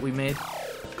video that we made?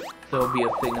 There'll be a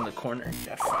thing in the corner.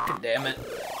 God fucking damn it.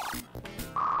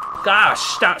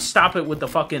 Gosh, stop it with the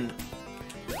fucking...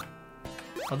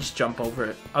 I'll just jump over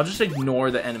it. I'll just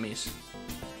ignore the enemies.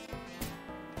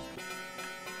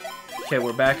 Okay,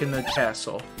 we're back in the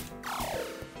castle.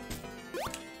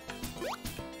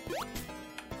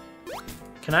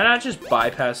 Can I not just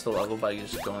bypass the level by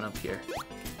just going up here?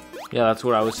 Yeah, that's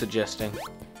what I was suggesting.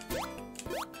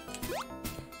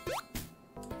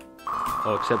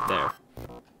 Oh, except there.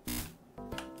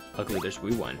 Luckily, there's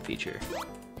rewind feature.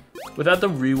 Without the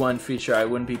rewind feature, I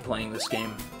wouldn't be playing this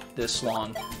game this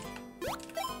long.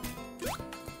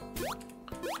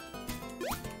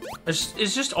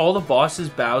 It's just all the bosses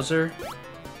Bowser.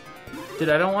 Dude,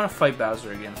 I don't want to fight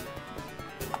Bowser again.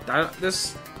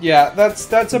 Yeah,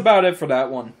 that's about it for that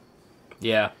one.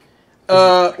 Yeah.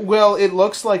 Well, it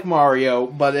looks like Mario,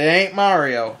 but it ain't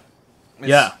Mario.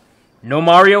 Yeah. No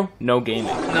Mario, no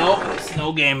gaming. No, it's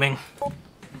no gaming.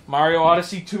 Mario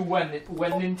Odyssey 2, when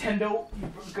Nintendo,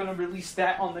 you're gonna release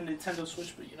that on the Nintendo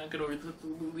Switch, but you're not gonna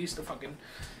release the fucking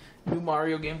new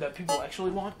Mario game that people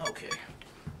actually want? Okay.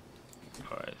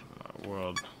 Alright,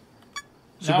 World.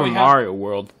 Super Mario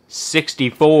World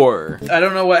 64. I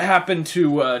don't know what happened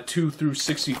to 2 through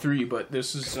 63, but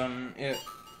this is it.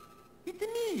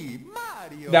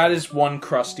 That is one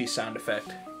crusty sound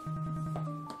effect.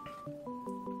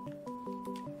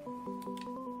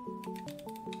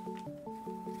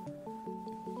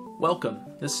 Welcome.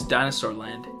 This is Dinosaur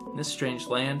Land. In this strange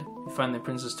land, we find that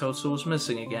Princess Toadstool was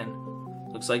missing again.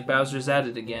 Looks like Bowser's at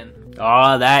it again.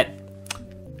 Aw, that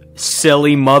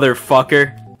silly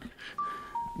motherfucker.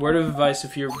 Word of advice,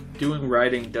 if you're doing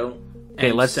writing, don't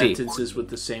end sentences with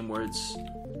the same words.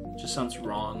 It just sounds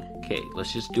wrong. Okay,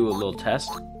 let's just do a little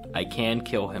test. I can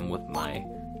kill him with my...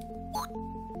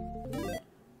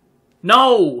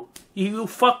 No! You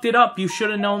fucked it up. You should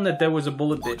have known that there was a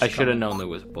bullet bitch. I should have known there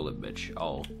was a bullet bitch.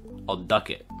 I'll duck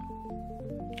it.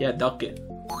 Yeah, duck it.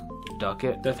 Duck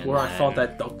it. That's where I fought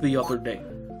that duck the other day.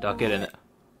 Duck it and...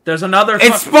 There's another.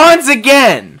 It spawns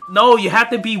again. No, you have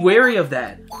to be wary of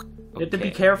that. You have to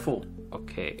be careful.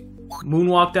 Okay.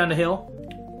 Moonwalk down the hill.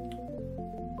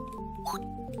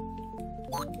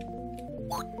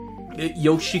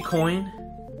 Yoshi coin.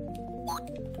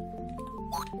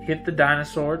 Hit the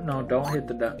dinosaur. No, don't hit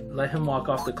the let him walk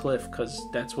off the cliff, because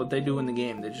that's what they do in the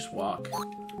game. They just walk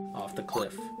off the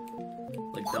cliff.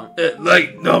 Like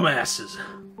dumbasses.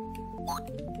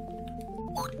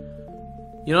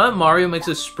 You know that Mario makes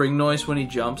a spring noise when he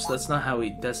jumps? That's not how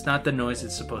he... That's not the noise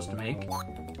it's supposed to make.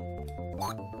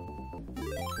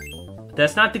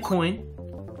 That's not the coin.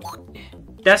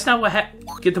 That's not what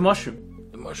Get the mushroom.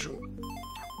 The mushroom.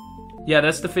 Yeah,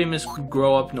 that's the famous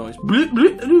grow-up noise.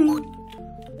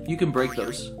 You can break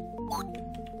those.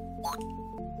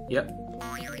 Yep.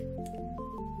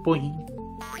 Boing.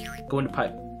 Go in the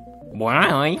pipe.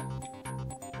 Why?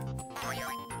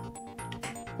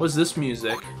 What's this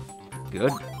music?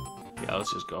 Good. Yeah,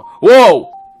 let's just go.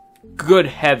 Whoa! Good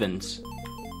heavens.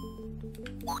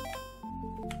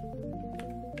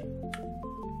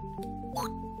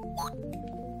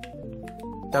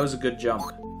 That was a good jump.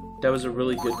 That was a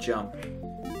really good jump.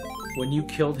 When you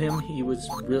killed him,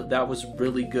 that was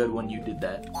really good when you did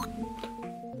that.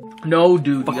 No,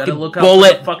 dude, you gotta look out for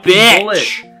the fucking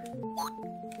bullet.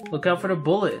 Look out for the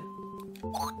bullet.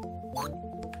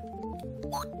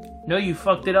 No, you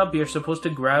fucked it up. You're supposed to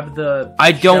grab the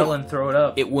shell and throw it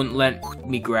up. It wouldn't let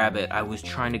me grab it. I was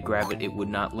trying to grab it. It would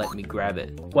not let me grab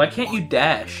it. Why can't you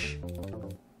dash?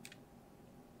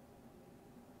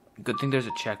 Good thing there's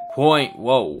a checkpoint.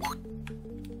 Whoa.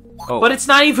 Oh. But it's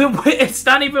not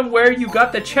even where you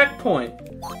got the checkpoint.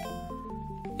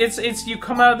 It's you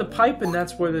come out of the pipe and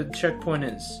that's where the checkpoint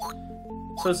is.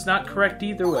 So it's not correct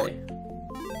either way.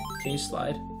 Can you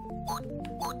slide?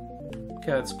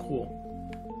 Okay, that's cool.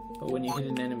 But when you hit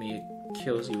an enemy, it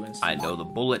kills you instantly. I know the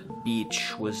bullet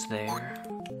beach was there.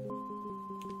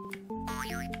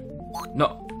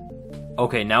 No.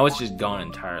 Okay, now it's just gone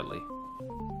entirely.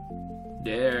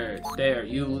 There.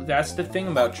 That's the thing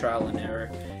about trial and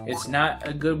error. It's not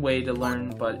a good way to learn,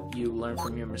 but you learn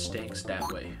from your mistakes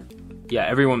that way. Yeah,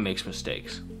 everyone makes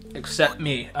mistakes. Except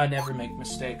me. I never make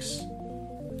mistakes.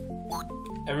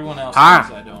 Everyone else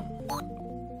says I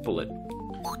don't. Bullet.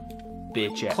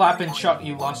 Bitch. Clap and shut,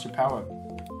 you lost your power.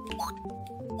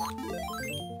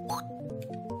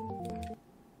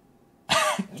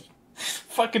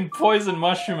 Fucking poison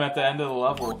mushroom at the end of the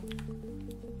level.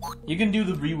 You can do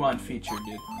the rewind feature,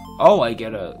 dude. Oh, I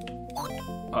get a...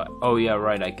 oh, yeah,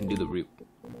 right, I can do the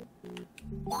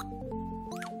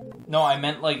No, I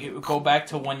meant, like, go back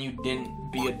to when you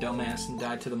didn't be a dumbass and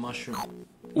die to the mushroom.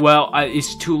 Well,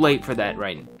 it's too late for that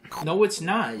right now. No, it's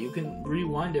not. You can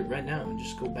rewind it right now and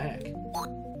just go back.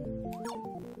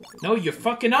 No, you're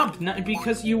fucking up. Not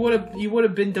because you would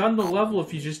have been done the level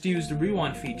if you just used the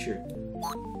rewind feature.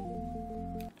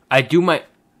 I do my...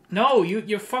 No,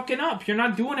 you're fucking up. You're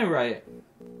not doing it right.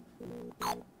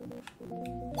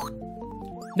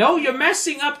 No, you're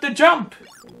messing up the jump.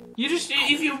 You just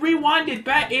if you rewind it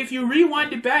back,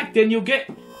 then you'll get.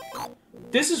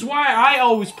 This is why I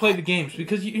always play the games,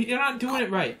 because you're not doing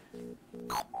it right.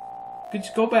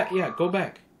 Just go back. Yeah, go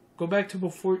back. Go back to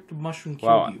before the mushroom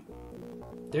killed you.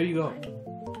 There you go.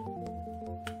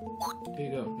 There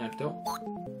you go. Now don't.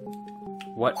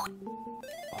 What?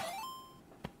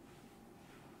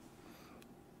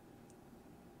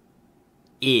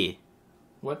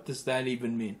 What does that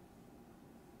even mean?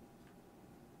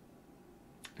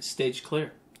 Stage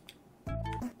clear.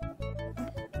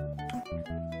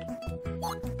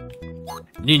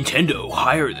 Nintendo,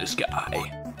 hire this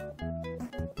guy.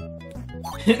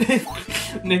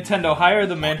 Nintendo, hire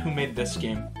the man who made this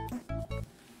game.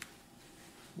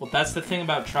 Well, that's the thing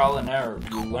about trial and error.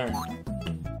 You learn.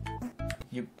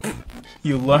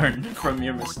 You learn from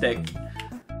your mistake.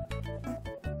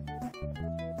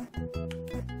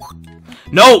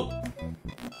 No!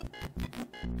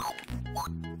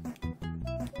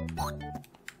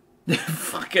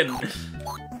 Fucking...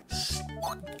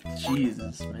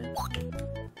 Jesus, man.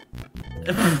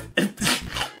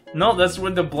 No, that's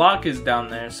where the block is down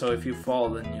there, so if you fall,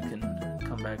 then you can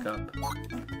come back up.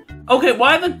 Okay,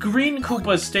 why the green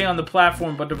Koopas stay on the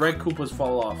platform, but the red Koopas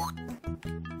fall off?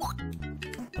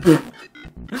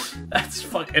 That's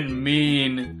fucking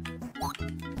mean.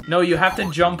 No, you have to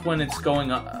jump when it's going,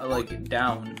 like,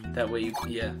 down. That way you...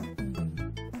 Yeah.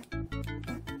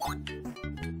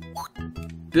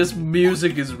 This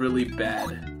music is really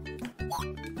bad.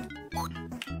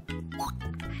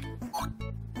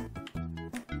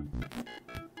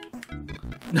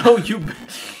 No, you...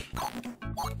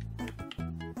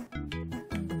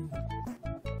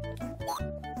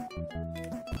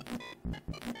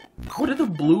 What do the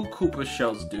blue Koopa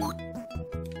shells do?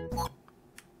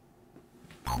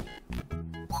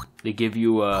 They give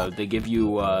you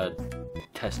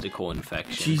testicle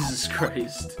infection. Jesus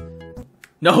Christ.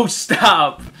 No,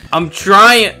 stop! I'm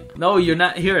trying! No, you're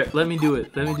not. Here, let me do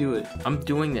it. Let me do it. I'm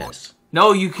doing this.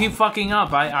 No, you keep fucking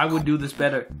up. I would do this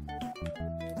better.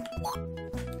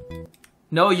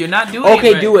 No, you're not doing it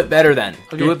Okay, right. do it better then.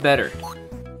 Okay. Do it better.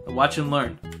 Watch and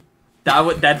learn.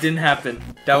 That didn't happen.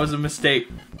 That was a mistake.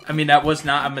 I mean, that was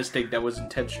not a mistake. That was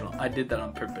intentional. I did that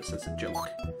on purpose as a joke.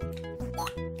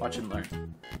 Watch and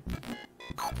learn.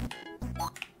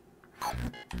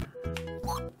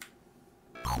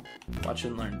 Watch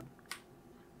and learn.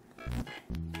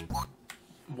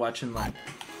 Watch and learn.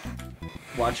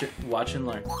 Watch it. Watch and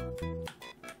learn.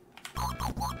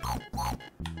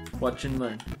 Watch and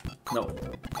learn. No.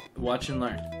 Watch and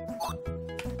learn.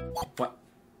 What?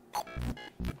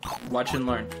 Watch and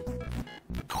learn.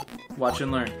 Watch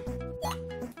and learn.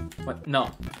 What?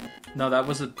 No. No, that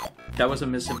was a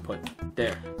misinput.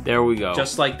 There. There we go.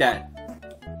 Just like that.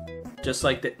 Just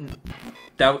like that.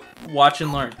 That. Watch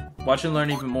and learn. Watch and learn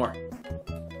even more.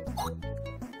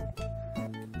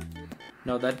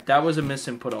 No, that was a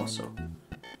misinput also.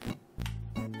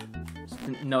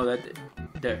 No,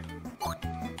 there.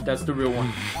 That's the real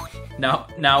one. Now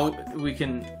we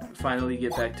can finally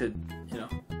get back to, you know,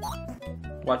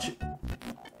 watch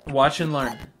and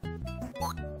learn.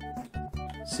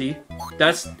 See?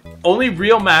 That's only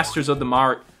real masters of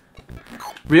the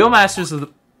Real master of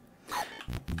the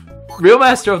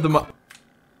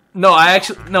No, that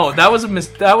was the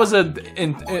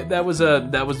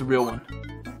real one.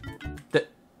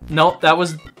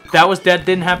 That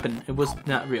didn't happen. It was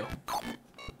not real.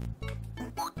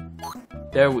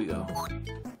 There we go.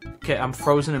 Okay, I'm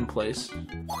frozen in place.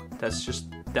 That's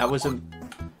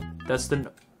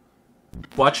the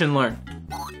watch and learn.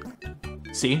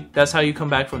 See? That's how you come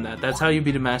back from that. That's how you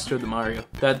beat a master of the Mario.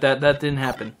 That didn't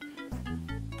happen.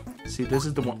 See, this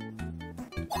is the one.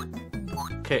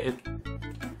 Okay,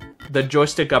 the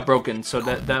joystick got broken, so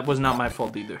that was not my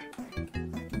fault either.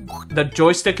 The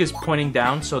joystick is pointing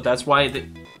down, so that's why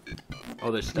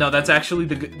no, that's actually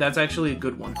a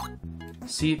good one.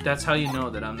 See, that's how you know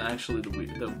that I'm actually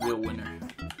the real winner.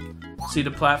 See,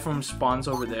 the platform spawns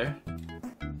over there.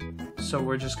 So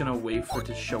we're just gonna wait for it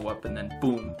to show up and then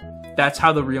boom. That's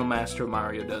how the real master of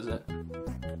Mario does it.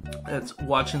 That's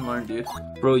watch and learn, dude.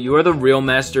 Bro, you are the real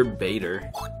master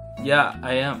baiter. Yeah,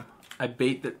 I am. I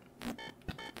bait the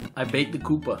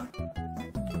Koopa.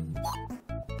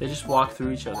 They just walk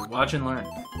through each other. Watch and learn.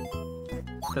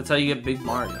 That's how you get Big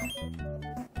Mario.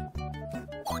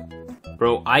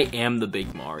 Bro, I am the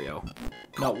big Mario.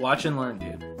 No, watch and learn,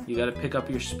 dude. You gotta pick up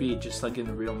your speed just like in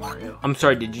the real Mario. I'm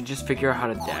sorry, did you just figure out how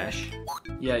to dash?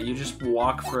 Yeah, you just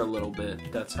walk for a little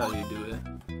bit. That's how you do it.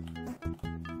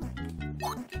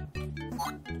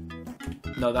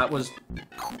 No, that was...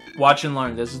 Watch and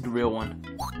learn. This is the real one.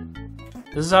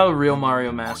 This is how a real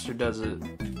Mario Master does it.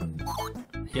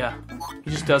 Yeah.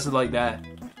 He just does it like that.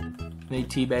 And he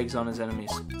teabags on his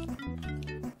enemies.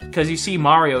 Because you see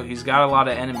Mario, he's got a lot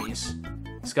of enemies.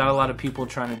 He's got a lot of people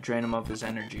trying to drain him of his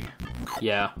energy.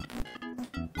 Yeah.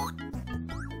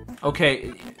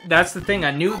 Okay, that's the thing.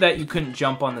 I knew that you couldn't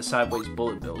jump on the sideways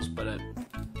bullet bills, but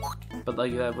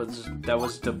like that was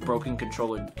the broken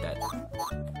controller dead.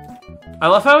 I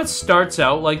love how it starts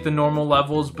out like the normal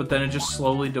levels, but then it just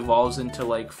slowly devolves into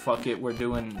like, fuck it, we're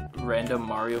doing random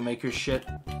Mario Maker shit.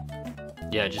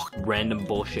 Yeah, just random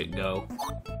bullshit go.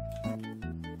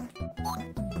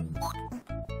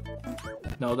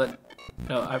 No, that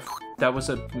was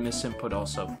a misinput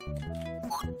also.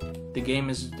 The game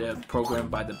is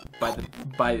programmed by the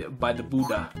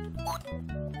Buddha.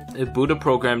 If Buddha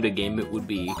programmed a game, it would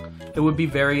be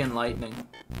very enlightening.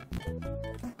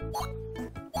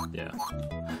 Yeah.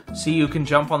 See, you can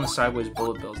jump on the sideways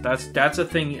bullet bills. That's a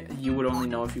thing you would only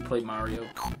know if you played Mario.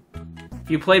 If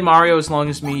you played Mario as long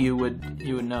as me, you would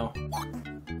know.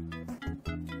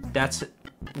 That's it.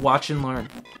 Watch and learn.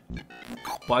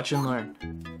 Watch and learn.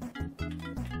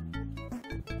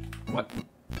 What?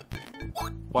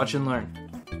 Watch and learn.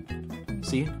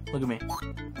 See? Look at me.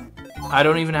 I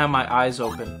don't even have my eyes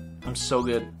open. I'm so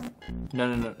good.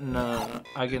 No.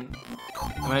 I'm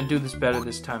gonna do this better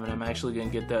this time, and I'm actually gonna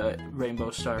get the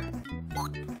rainbow star.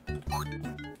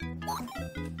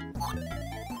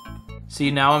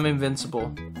 See, now I'm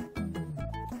invincible.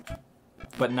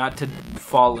 But not to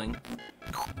falling.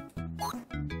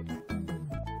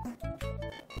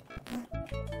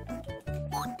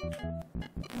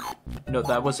 No,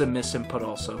 that was a misinput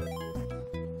also.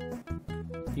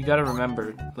 You gotta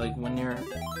remember, like, when you're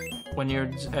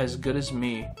as good as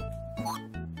me,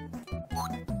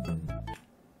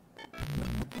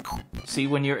 See,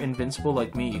 when you're invincible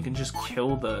like me, you can just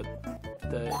kill the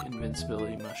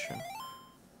invincibility mushroom.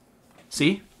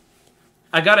 See?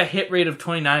 I got a hit rate of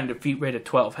 29, defeat rate of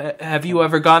 12. Have you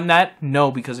ever gotten that?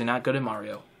 No, because you're not good at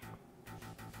Mario.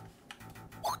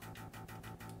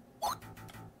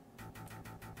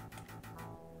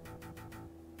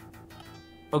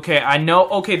 Okay, I know.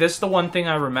 Okay, this is the one thing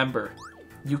I remember.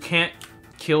 You can't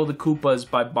kill the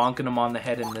Koopas by bonking them on the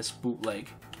head in this bootleg.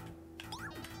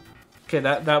 Okay,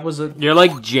 that was a... You're,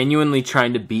 like, genuinely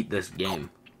trying to beat this game.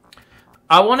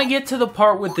 I want to get to the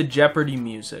part with the Jeopardy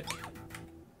music.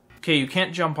 Okay, you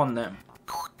can't jump on them.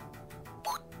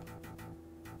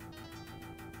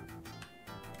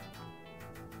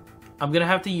 I'm gonna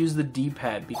have to use the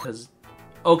D-pad because...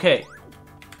 Okay.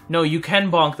 No, you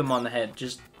can bonk them on the head.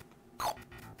 Just...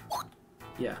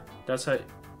 Yeah, that's how...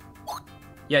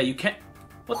 Yeah, you can't...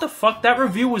 What the fuck? That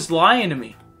review was lying to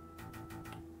me.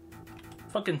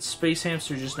 Fucking Space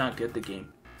Hamster just not good at the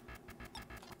game.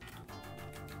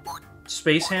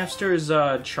 Space Hamster is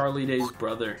Charlie Day's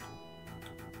brother.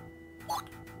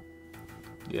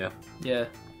 Yeah. Yeah.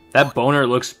 That boner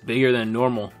looks bigger than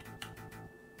normal.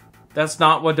 That's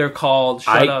not what they're called.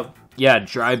 Shut up. Yeah,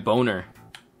 dry boner.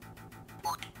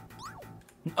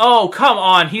 Oh, come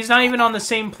on. He's not even on the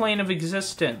same plane of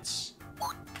existence.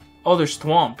 Oh, there's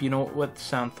Thwomp. You know what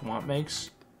sound Thwomp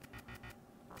makes?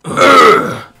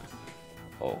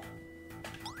 Oh.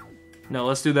 No,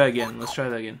 let's do that again. Let's try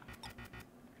that again.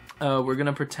 We're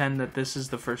gonna pretend that this is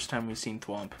the first time we've seen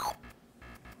Thwomp.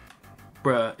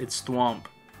 Bruh, it's Thwomp.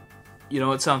 You know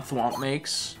what sound Thwomp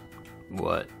makes?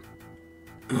 What?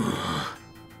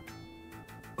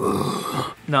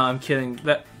 No, I'm kidding.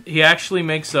 That he actually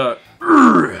makes a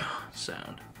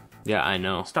sound. Yeah, I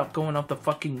know. Stop going up the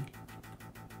fucking...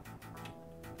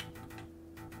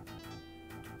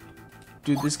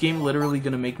 Dude, this game literally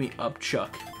gonna make me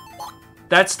upchuck.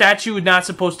 That statue is not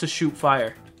supposed to shoot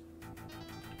fire.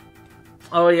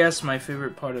 Oh yes, my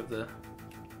favorite part of the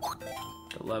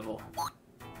level.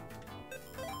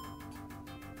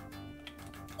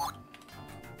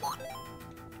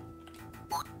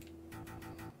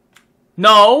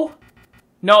 No!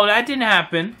 No, that didn't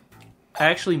happen. I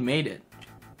actually made it.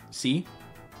 See?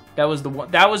 That was the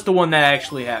one that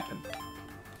actually happened.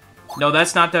 No,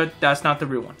 that's not the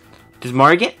real one. Does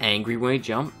Mario get angry when he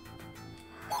jump?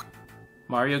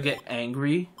 Mario get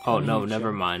angry? Oh no,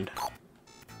 never mind.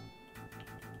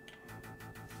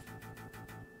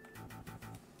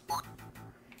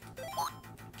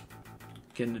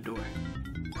 Get in the door.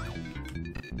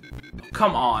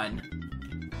 Come on.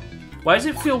 Why does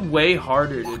it feel way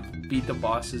harder to beat the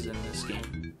bosses in this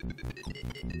game?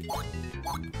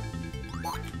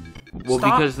 Well,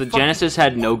 Stop because the Genesis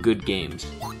had no good games.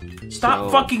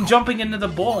 Stop fucking jumping into the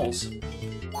balls.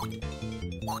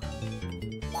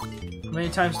 How many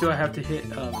times do I have to hit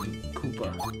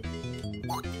Koopa?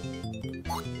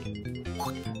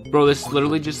 Bro, this is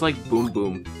literally just like boom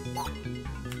boom.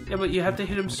 Yeah, but you have to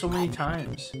hit him so many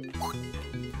times.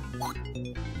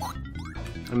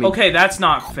 I mean, Okay, that's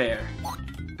not fair.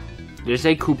 did I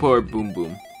say Koopa or boom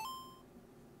boom?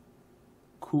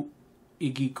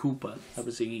 Iggy Koopa. That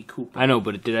was Iggy Koopa. I know,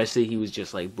 but did I say he was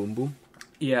just like boom boom?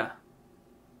 Yeah.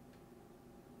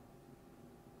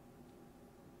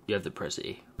 You have to press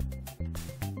A.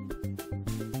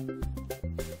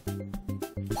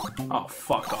 Oh,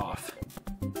 fuck off.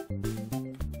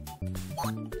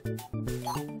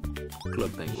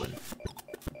 Club Penguin.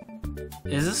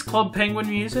 Is this Club Penguin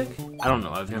music? I don't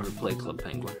know, I've never played Club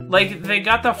Penguin. Like, they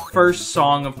got the first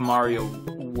song of Mario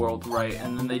World right,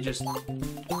 and then they just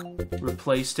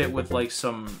replaced it with, like,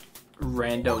 some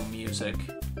rando music.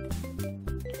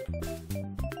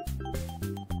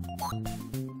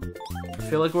 I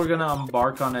feel like we're gonna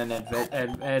embark on an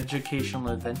educational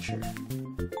adventure.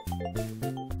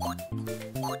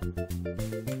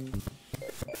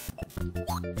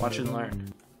 Watch and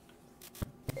learn.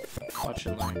 Watch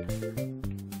and learn.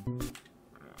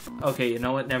 Okay, you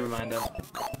know what? Never mind.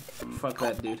 Fuck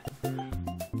that, dude.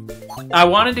 I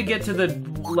wanted to get to the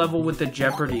level with the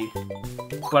Jeopardy,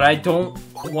 but I don't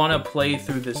want to play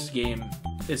through this game.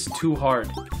 It's too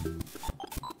hard.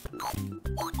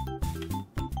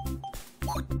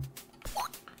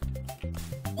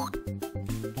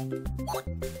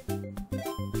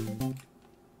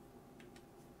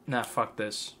 Nah, fuck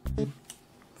this.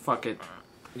 Fuck it.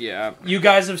 Yeah. You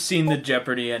guys have seen the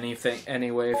Jeopardy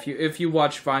anyway. If you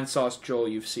watch Vinesauce Joel,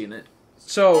 you've seen it.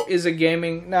 So, is it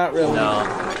gaming? Not really.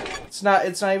 No. It's not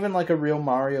even like a real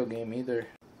Mario game either.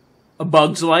 A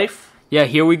Bug's Life? Yeah,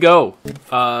 here we go.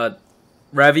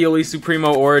 Ravioli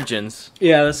Supremo Origins.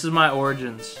 Yeah, this is my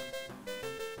Origins.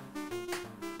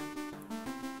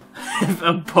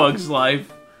 A Bug's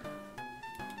Life.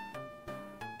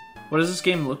 What does this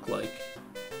game look like?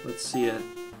 Let's see it.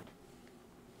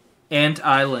 Ant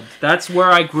Island. That's where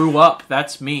I grew up.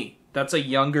 That's me. That's a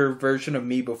younger version of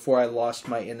me before I lost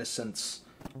my innocence.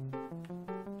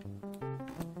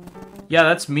 Yeah,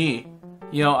 that's me.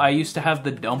 You know, I used to have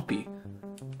the dumpy.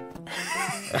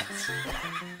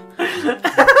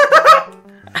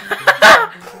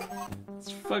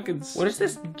 It's fucking... What is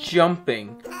this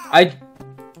jumping? I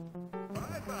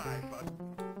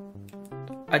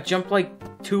jumped like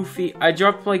 2 feet. I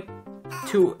jumped like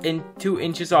 2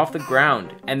 inches off the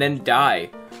ground and then die.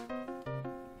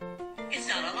 It's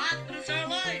not a lot, but it's our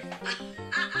life.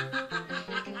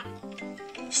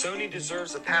 Sony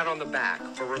deserves a pat on the back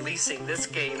for releasing this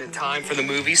game in time for the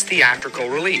movie's theatrical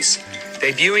release.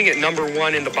 Debuting at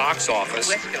 #1 in the box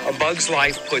office, A Bug's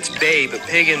Life puts Babe, a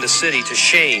pig in the city, to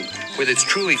shame with its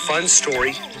truly fun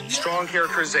story, strong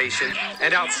characterization,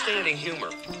 and outstanding humor.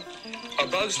 A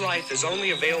Bug's Life is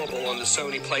only available on the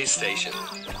Sony PlayStation.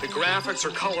 The graphics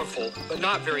are colorful, but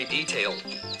not very detailed.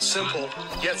 Simple,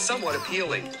 yet somewhat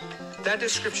appealing. That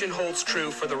description holds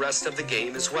true for the rest of the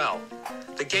game as well.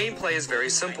 The gameplay is very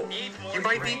simple. You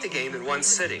might beat the game in one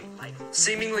sitting.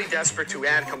 Seemingly desperate to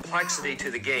add complexity to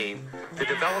the game, the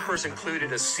developers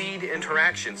included a seed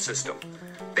interaction system.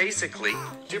 Basically,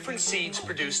 different seeds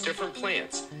produce different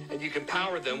plants, and you can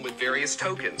power them with various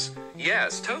tokens.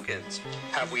 Yes, tokens.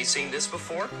 Have we seen this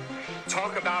before?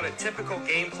 Talk about a typical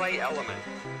gameplay element.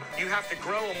 You have to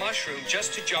grow a mushroom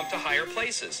just to jump to higher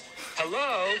places.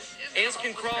 Hello? Ants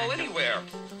can crawl anywhere.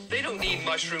 They don't need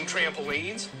mushroom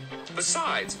trampolines.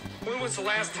 Besides, when was the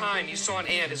last time you saw an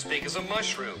ant as big as a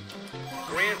mushroom?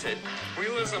 Granted,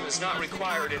 realism is not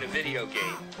required in a video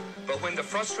game, but when the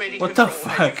frustrating What the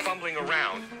control has you fuck? fumbling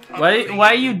around,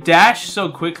 Why you dash so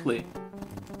quickly?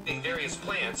 in various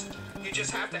plants, you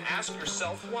just have to ask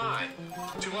yourself why.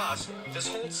 To us, this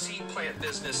whole seed plant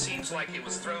business seems like it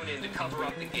was thrown in to cover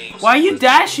up the game's... Why are you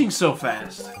dashing so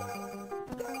fast?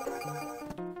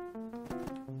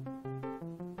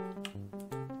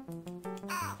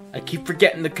 I keep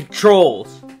forgetting the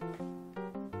controls.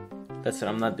 That's it,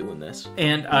 I'm not doing this.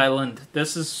 Ant Island.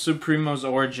 This is Supremo's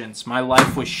origins. My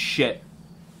life was shit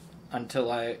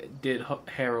until I did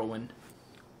heroin.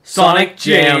 Sonic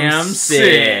Jam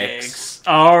 6.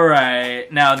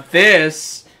 Alright. Now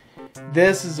this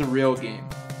is a real game.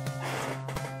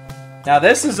 Now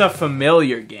this is a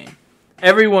familiar game.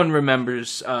 Everyone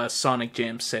remembers Sonic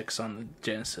Jam 6 on the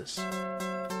Genesis.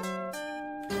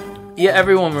 Yeah,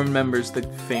 everyone remembers the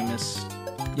famous,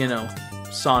 you know,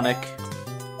 Sonic.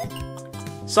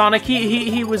 Sonic,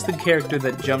 he was the character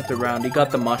that jumped around. He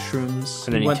got the mushrooms.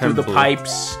 And then He he went through turned the blue.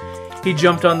 pipes. He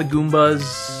jumped on the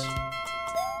Goombas.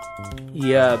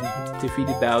 He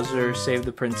defeated Bowser, saved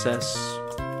the princess.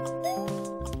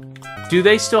 Do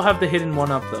they still have the hidden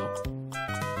one-up, though?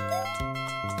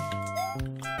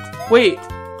 Wait.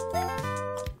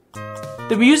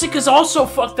 The music is also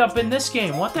fucked up in this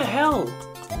game. What the hell?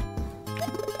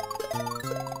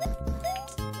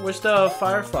 Where's the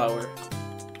fire flower?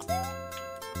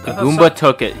 The Goomba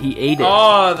took it. He ate it.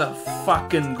 Oh, the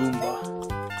fucking Goomba.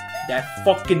 That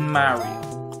fucking Mario.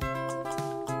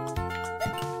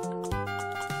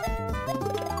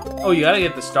 Oh, you gotta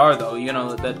get the star, though. You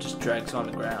know, that just drags on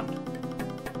the ground.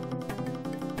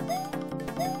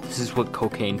 This is what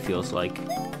cocaine feels like.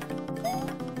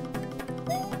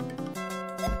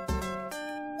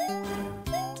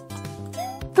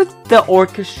 The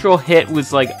orchestral hit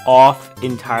was like off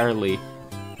entirely.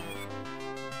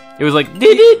 It was like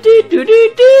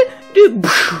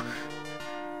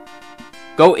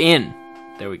go in.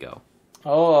 There we go.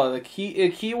 Oh, the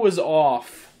key was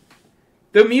off.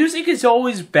 The music is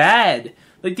always bad.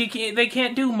 Like they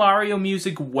can't do Mario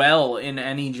music well in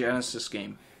any Genesis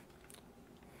game.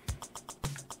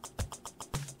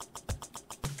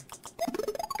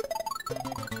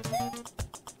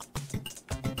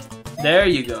 There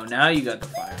you go. Now you got the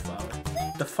fire flower.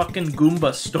 The fucking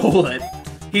Goomba stole it.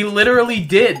 He literally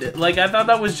did. Like, I thought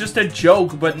that was just a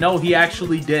joke, but no, he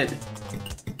actually did.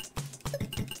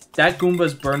 That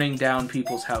Goomba's burning down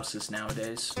people's houses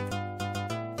nowadays.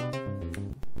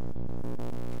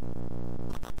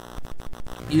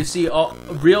 You see,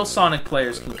 real Sonic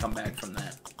players can come back from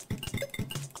that.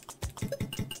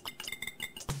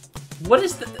 What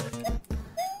is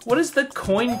the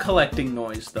coin collecting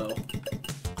noise, though?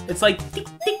 It's like tick,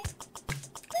 tick.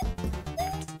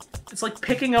 It's like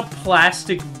picking up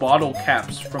plastic bottle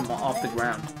caps from off the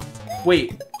ground.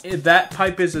 Wait, that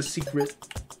pipe is a secret.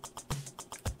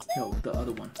 No, the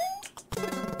other one.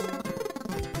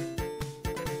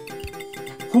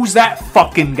 Who's that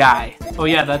fucking guy? Oh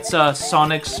yeah, that's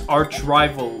Sonic's arch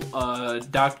rival,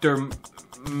 Dr.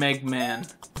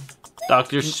 Megman.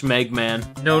 Dr.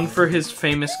 Smegman. Known for his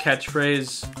famous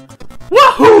catchphrase,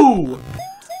 "Wahoo!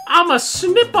 I'ma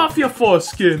snip off your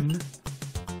foreskin."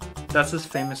 That's his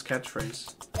famous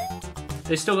catchphrase.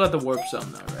 They still got the warp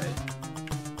zone though, right?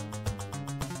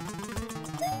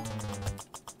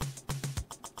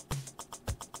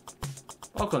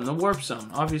 Welcome to warp zone.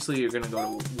 Obviously you're gonna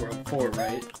go to World 4,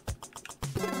 right?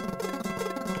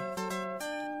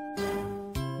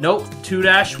 Nope,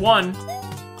 2-1.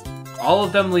 All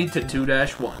of them lead to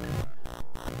 2-1.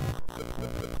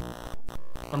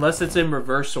 Unless it's in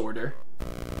reverse order.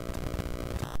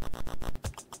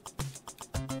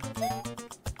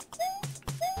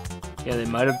 Yeah, they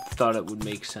might have thought it would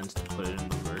make sense to put it in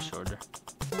reverse order.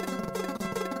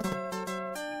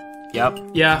 Yep.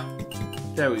 Yeah.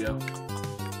 There we go.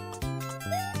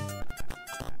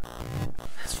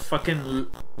 That's fucking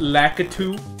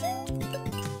Lakitu.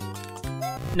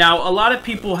 Now, a lot of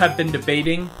people have been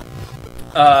debating,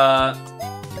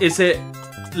 is it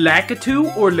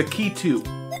Lakitu or Lakitu?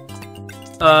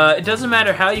 It doesn't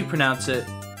matter how you pronounce it.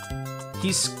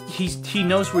 He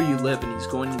knows where you live and he's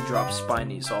going to drop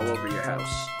spinies all over your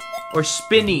house. Or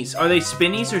spinnies. Are they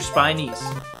spinnies or spinies?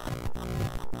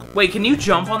 Wait, can you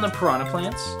jump on the piranha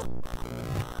plants?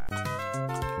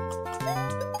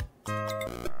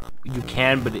 You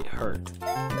can, but it hurt.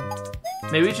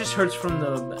 Maybe it just hurts from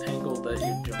the angle that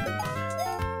you're jumping on.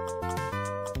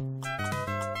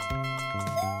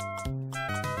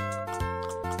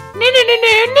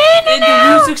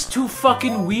 The music's too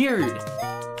fucking weird.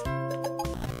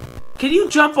 Can you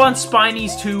jump on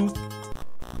spinies too?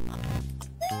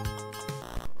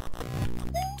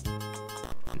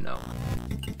 No.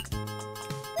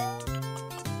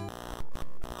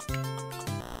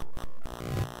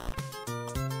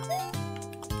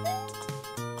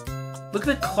 Look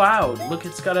at the cloud. Look,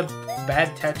 it's got a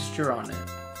bad texture on it.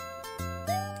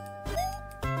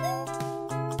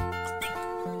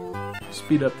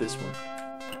 Speed up this one.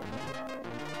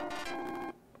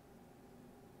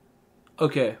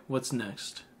 Okay, what's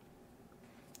next?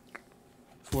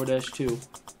 4-2.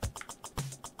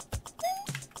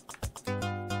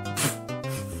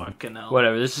 Fucking hell.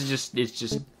 Whatever, it's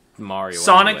just Mario.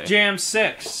 Sonic anyway. Jam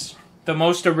 6. The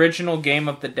most original game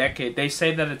of the decade. They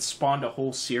say that it spawned a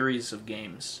whole series of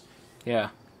games. Yeah.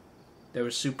 There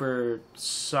was there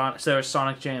was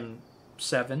Sonic Jam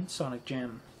 7, Sonic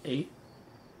Jam 8,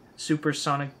 Super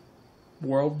Sonic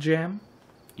World Jam.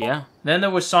 Yeah. Then there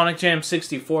was Sonic Jam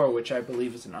 64, which I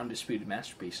believe is an undisputed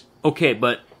masterpiece. Okay,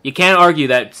 but you can't argue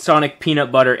that Sonic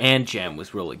Peanut Butter and Jam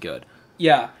was really good.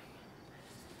 Yeah.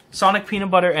 Sonic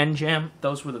Peanut Butter and Jam,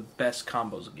 those were the best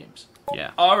combos of games.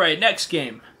 Yeah. Alright, next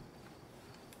game.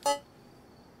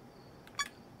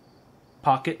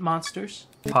 Pocket Monsters.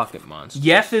 Pocket Monsters.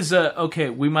 Yeth is a... Okay,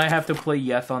 we might have to play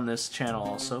Yeth on this channel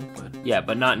also, but... Yeah,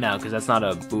 but not now, because that's not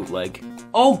a bootleg.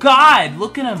 Oh god,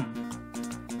 look at him!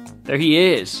 There he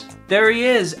is. There he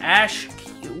is, Ash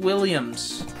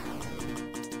Williams.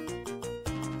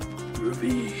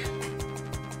 Ruby.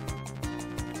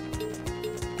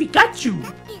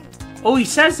 Pikachu! Oh, he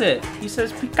says it! He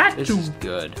says Pikachu! This is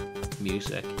good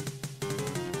music.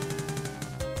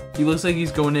 He looks like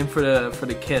he's going in for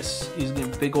the kiss. He's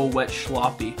getting big old wet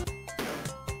sloppy.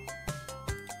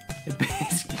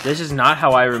 This is not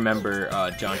how I remember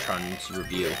JonTron's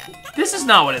review. This is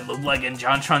not what it looked like in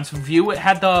JonTron's review. It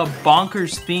had the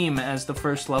bonkers theme as the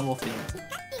first level theme.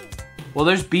 Well,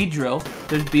 there's Beedrill,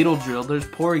 there's Beetle Drill, there's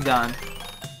Porygon,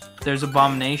 there's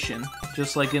Abomination,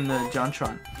 just like in the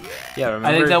JonTron. Yeah, remember?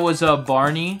 I think that was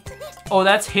Barney. Oh,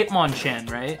 that's Hitmonchan,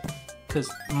 right?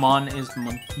 Because Mon is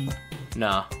monkey.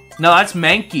 No. No, that's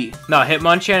Mankey. No,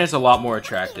 Hitmonchan is a lot more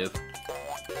attractive.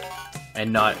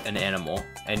 And not an animal.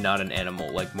 And not an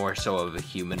animal, like more so of a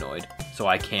humanoid. So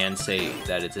I can say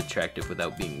that it's attractive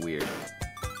without being weird.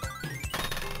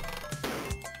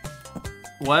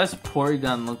 Why does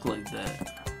Porygon look like that?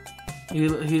 He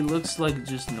looks like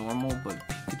just normal, but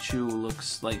Pikachu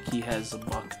looks like he has a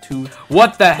buck tooth.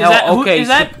 What the hell? Is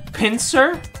that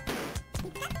Pinsir?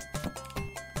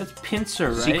 That's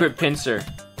Pinsir, right? Secret Pinsir.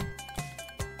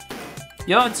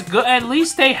 Yo, it's good. At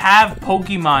least they have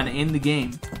Pokemon in the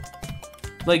game.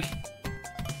 Like,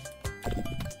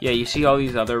 yeah, you see all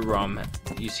these other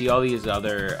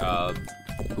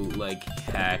bootleg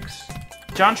hacks.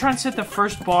 JonTron said the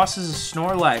first boss is a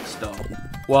Snorlax, though.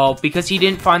 Well, because he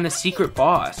didn't find the secret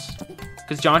boss.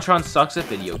 Because JonTron sucks at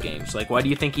video games. Like, why do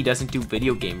you think he doesn't do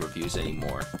video game reviews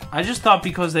anymore? I just thought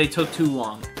because they took too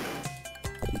long.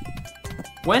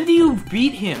 When do you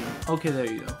beat him? Okay,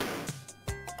 there you go.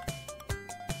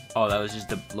 Oh, that was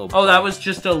just a little... Oh, that was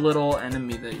just a little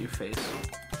enemy that you face.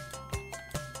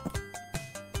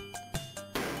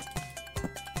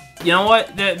 You know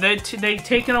what? They've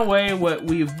taken away what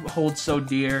we hold so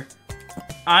dear.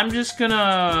 I'm just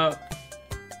gonna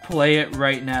play it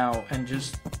right now and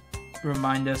just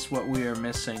remind us what we are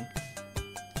missing.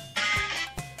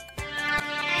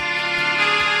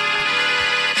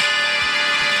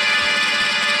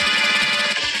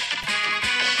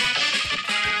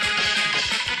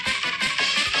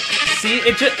 See,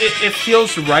 it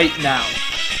feels right now.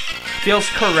 Feels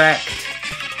correct.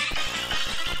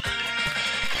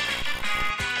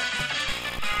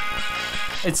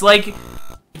 It's like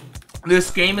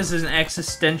this game is an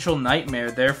existential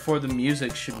nightmare, therefore the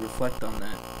music should reflect on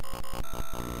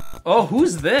that. Oh,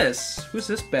 who's this? Who's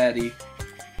this baddie?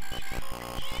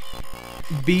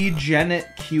 B. Janet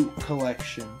Cute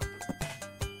Collection.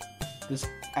 This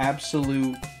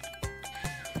absolute...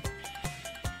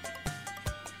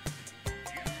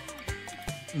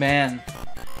 Man.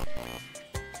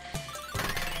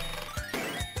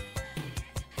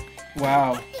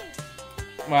 Wow.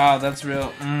 Wow, that's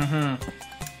real. Mm-hmm.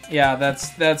 Yeah,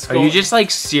 that's Are you just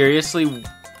like seriously...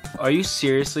 Are you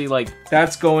seriously like...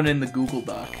 That's going in the Google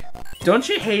Doc. Don't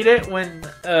you hate it when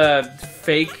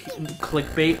fake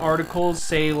clickbait articles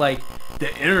say like,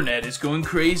 the internet is going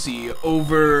crazy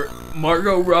over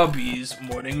Margot Robbie's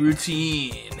morning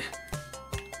routine?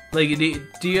 Like,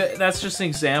 do you... That's just an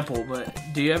example, but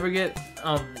do you ever get,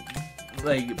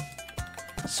 like,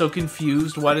 so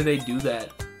confused? Why do they do that?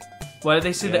 Why do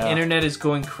they say the internet is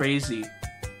going crazy?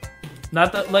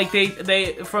 Not that, like,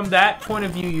 they from that point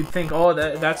of view, you'd think, oh,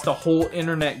 that's the whole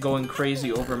internet going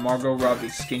crazy over Margot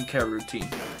Robbie's skincare routine.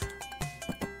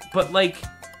 But, like,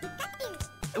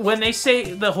 when they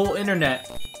say the whole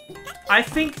internet, I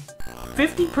think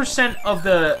 50% of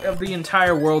the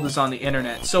entire world is on the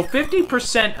internet. So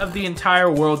 50% of the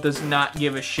entire world does not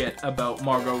give a shit about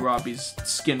Margot Robbie's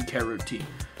skincare routine.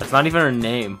 That's not even her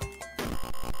name.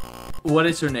 What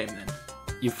is her name then?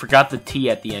 You forgot the T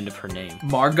at the end of her name.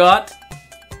 Margot?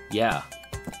 Yeah.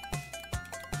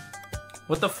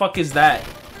 What the fuck is that?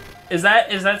 Is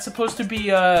that supposed to be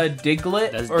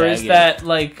Diglett? That's or is Daggett. that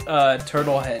like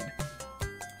turtle head?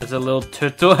 There's a little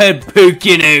turtle head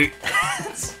poking out.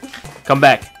 Come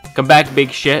back,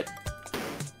 big shit.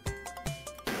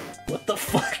 What the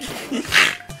fuck?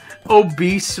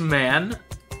 Obese man?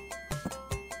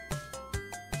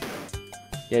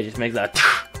 Yeah, just make that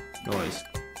noise.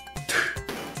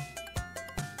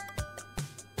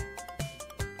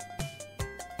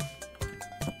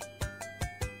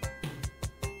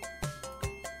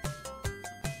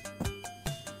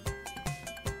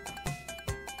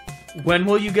 When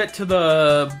will you get to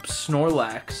the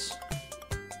Snorlax?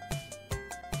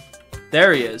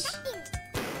 There he is.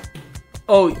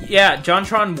 Oh, yeah,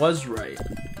 JonTron was right.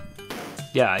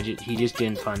 Yeah, he just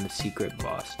didn't find the secret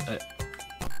boss.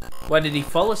 Why, did he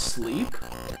fall asleep?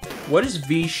 What is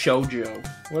V Shoujo?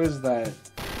 What is that?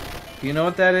 Do you know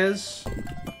what that is?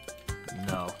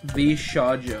 No. V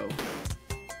Shoujo.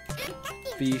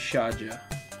 V Shaja.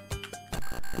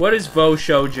 What is Vo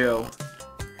Shoujo?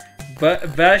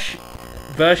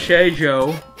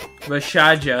 Vashajo.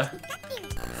 Vashaja.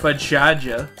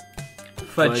 Fajaja.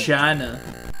 Fajana.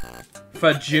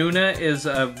 Fajuna is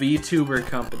a VTuber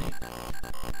company.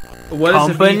 What is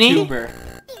Company? a VTuber?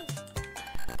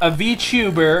 A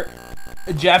VTuber,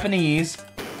 Japanese.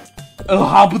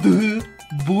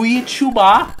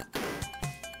 VTuber.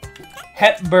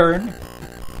 Hepburn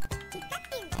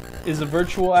is a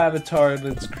virtual avatar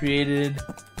that's created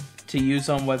to use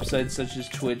on websites such as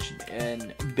Twitch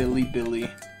and Bilibili.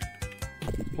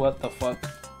 What the fuck?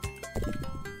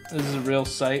 This is a real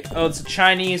site. Oh, it's a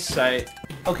Chinese site.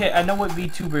 Okay, I know what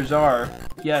VTubers are.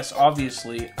 Yes,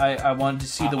 obviously. I wanted to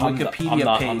see the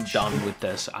Wikipedia page. I'm done with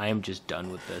this. I am just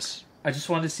done with this. I just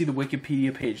wanted to see the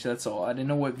Wikipedia page, that's all. I didn't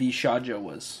know what Vishaja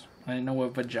was. I didn't know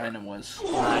what vagina was.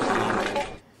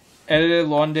 Edited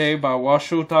Londe by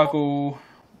Washo Taco.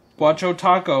 Wacho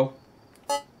Taco.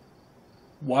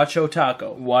 Wacho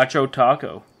Taco. Wacho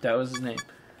Taco. That was his name.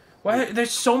 Why?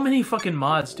 There's so many fucking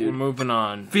mods, We're dude. moving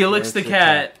on. Felix Where's the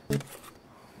cat.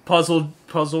 Puzzle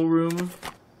room.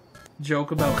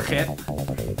 Joke about hip.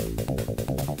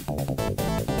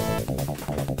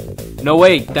 No,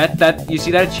 wait. That you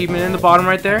see that achievement in the bottom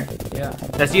right there? Yeah.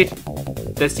 That's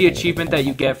the achievement that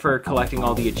you get for collecting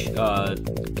all the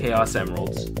Chaos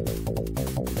Emeralds.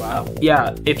 Wow.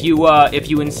 Yeah, if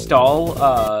you install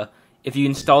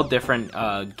different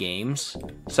games,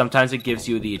 sometimes it gives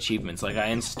you the achievements. Like I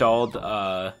installed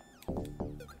Duke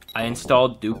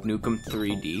Nukem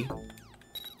 3D,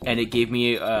 and it gave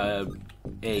me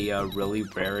a really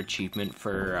rare achievement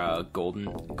for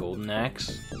golden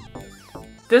axe.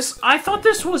 I thought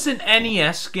this was an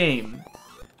NES game.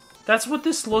 That's what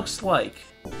this looks like.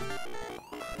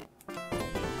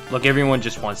 Look, everyone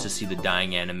just wants to see the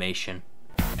dying animation.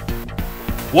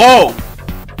 Whoa!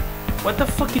 What the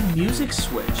fucking music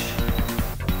switch?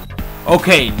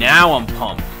 Okay, now I'm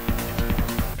pumped.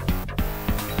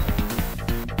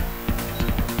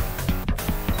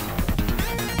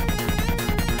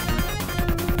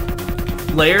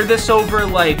 Layer this over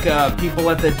like people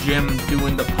at the gym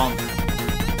doing the pump.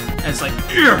 And it's like,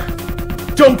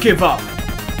 don't give up.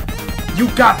 You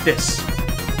got this.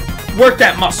 Work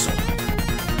that muscle.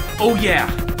 Oh yeah,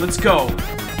 let's go.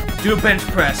 Do a bench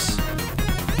press.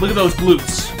 Look at those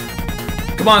glutes.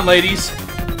 Come on, ladies.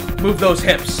 Move those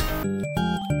hips. The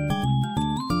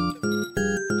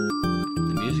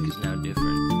music is now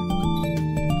different.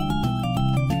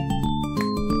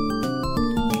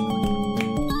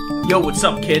 Yo, what's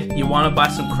up, kid? You wanna buy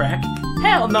some crack?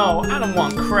 Hell no, I don't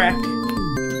want crack.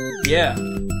 Yeah,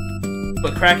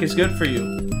 but crack is good for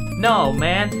you. No,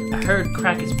 man, I heard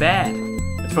crack is bad.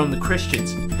 It's from the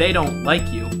Christians. They don't like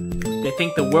you. They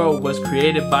think the world was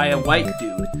created by a white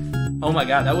dude. Oh my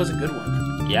god, that was a good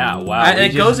one. Yeah, wow.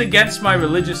 It goes against my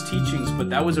religious teachings, but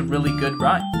that was a really good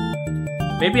rhyme.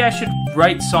 Maybe I should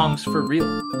write songs for real.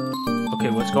 Okay,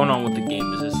 what's going on with the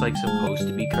game? Is this like supposed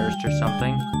to be cursed or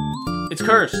something? It's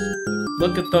cursed.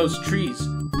 Look at those trees.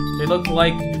 They look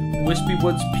like Wispy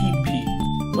Woods pee-pee.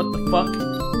 What the fuck?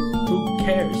 Who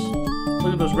cares?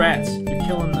 Look at those rats. You're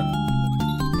killing them.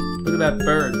 Look at that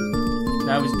bird.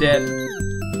 Now he's dead.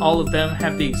 All of them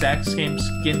have the exact same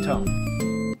skin tone.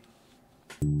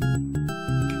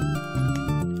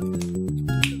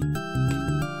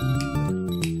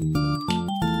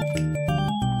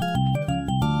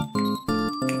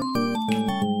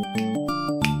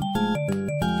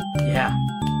 Yeah.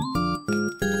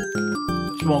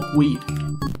 Smoke weed.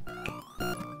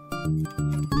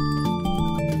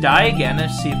 Die again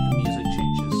and see if the music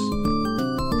changes.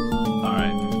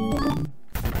 Alright.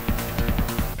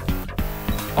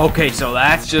 Okay, so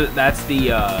that's the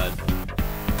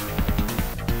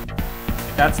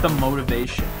That's the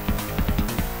motivation.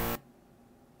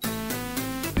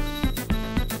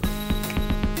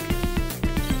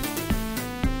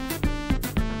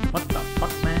 What the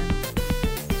fuck, man?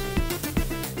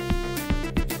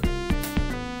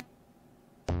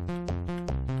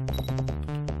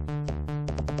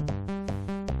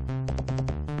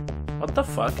 What the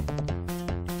fuck?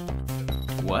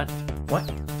 what?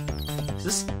 What? Is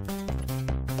this...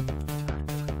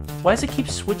 Why does it keep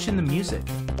switching the music?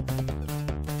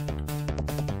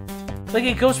 Like,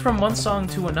 it goes from one song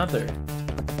to another.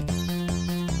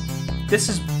 This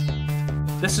is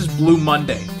Blue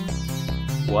Monday.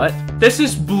 What? This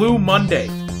is Blue Monday.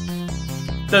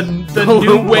 The Blue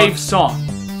new wave song.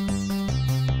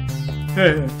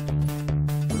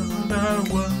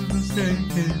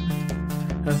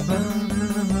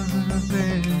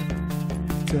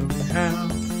 Tell me how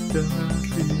do I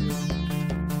feel?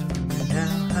 Tell me now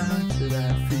how should I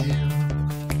feel?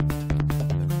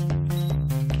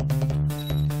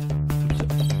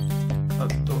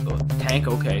 Tank,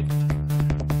 okay.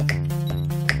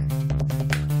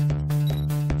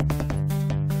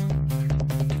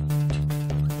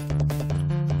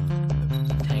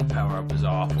 Tank power up is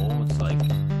awful. It's like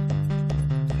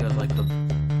feels like the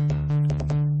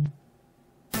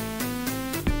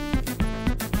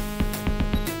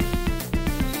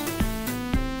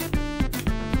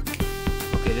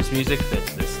okay. This music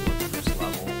fits this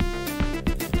level.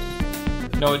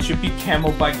 No, it should be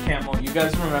Camel by Camel. You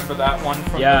guys remember that one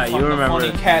from Yeah, the, you remember funny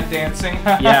it. cat dancing?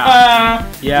 Yeah.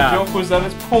 Yeah. The joke was that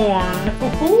it's porn.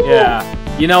 Yeah.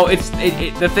 You know,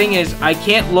 the thing is, I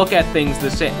can't look at things the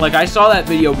same. Like, I saw that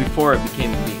video before it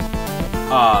became a meme.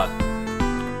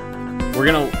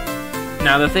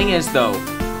 Now the thing is though,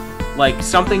 like,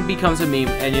 something becomes a meme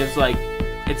and it's like,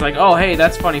 oh hey,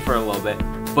 that's funny for a little bit.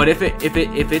 But if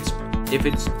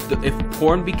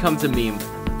porn becomes a meme,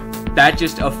 that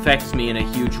just affects me in a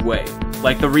huge way.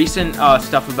 Like the recent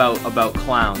stuff about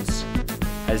clowns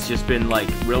has just been like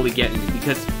really getting me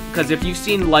because if you've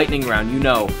seen Lightning Round, you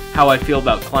know how I feel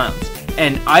about clowns.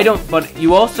 And I don't, but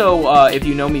you also, if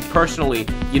you know me personally,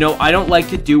 you know I don't like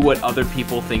to do what other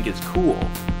people think is cool.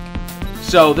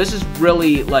 So this is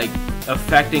really like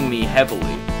affecting me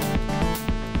heavily.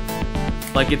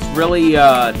 Like it's really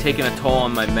taking a toll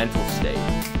on my mental state.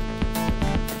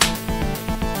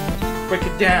 Break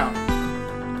it down.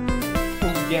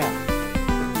 Oh yeah.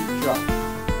 Drop.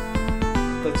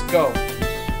 Let's go.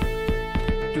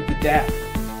 Do the dab.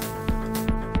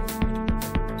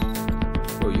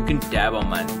 Bro, you can dab on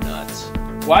my nuts.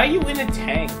 Why are you in a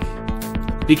tank?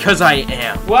 Because I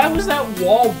am. Why was that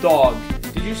wall dog?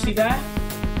 Did you see that?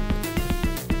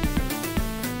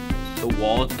 The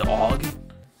wall dog?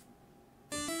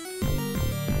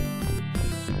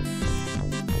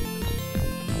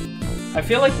 I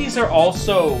feel like these are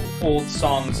also old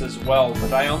songs as well,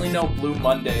 but I only know Blue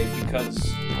Monday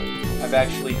because I've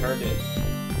actually heard it.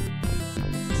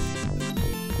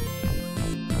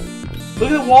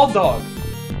 Look at the wall dog.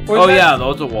 Oh yeah,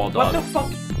 those are wall dogs. What the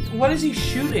fuck? What is he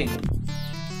shooting?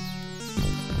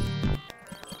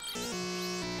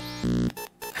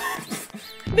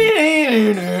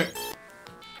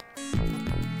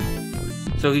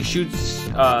 So he shoots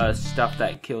stuff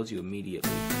that kills you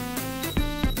immediately.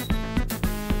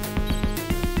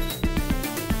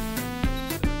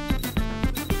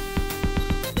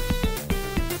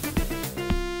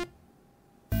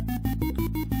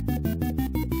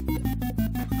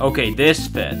 Okay, this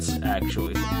fits,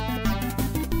 actually.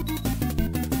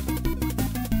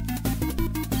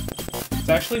 It's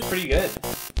actually pretty good.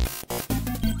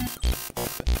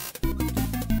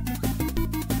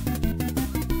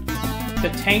 The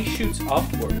tank shoots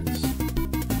upwards.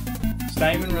 It's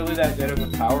not even really that good of a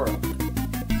power-up.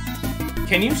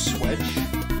 Can you switch?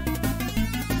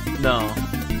 No.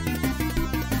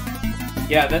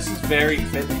 Yeah, this is very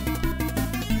fitting.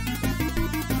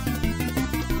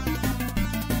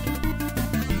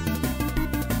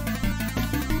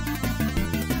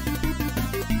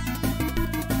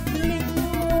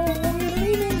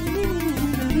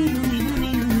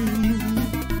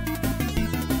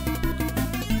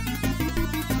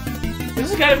 This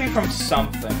has got to be from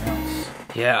something else.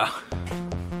 Yeah.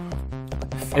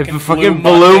 Fucking If fucking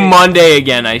Blue Monday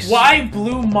again, Why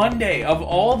Blue Monday? Of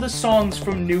all the songs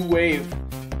from New Wave,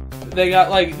 they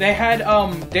got like they had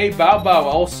Day Bow Bow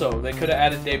also. They could have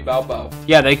added Day Bow Bow.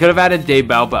 Yeah, they could have added Day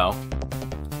Bow Bow.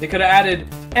 They could have added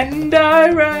And I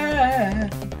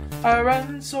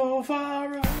ran so far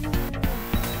away.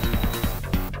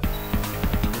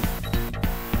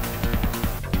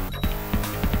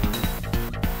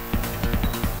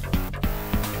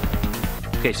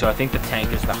 Okay, so I think the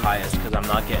tank is the highest because I'm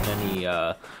not getting any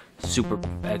other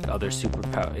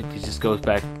superpower. It just goes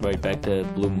right back to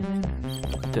Blue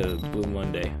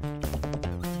Monday.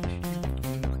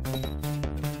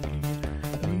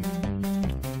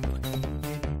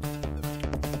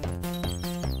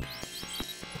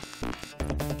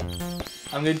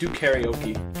 I'm gonna do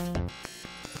karaoke.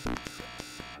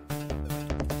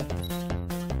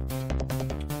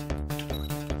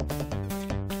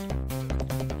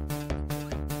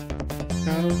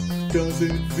 How does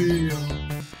it feel?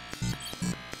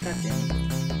 God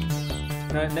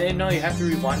damn it. No, you have to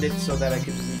rewind it so that I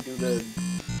can redo the...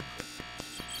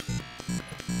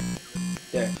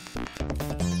 There.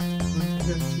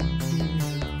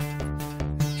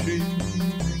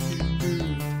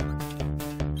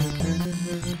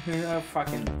 Oh,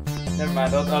 fucking... Never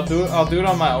mind, I'll do it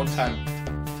on my own time.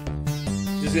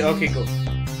 Just, okay, go.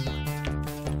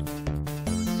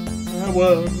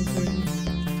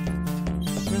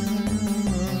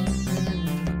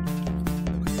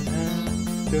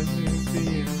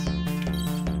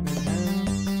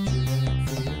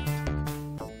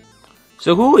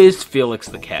 So who is Felix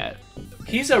the Cat?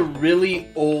 He's a really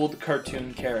old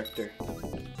cartoon character.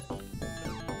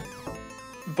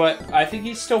 But I think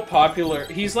he's still popular.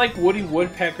 He's like Woody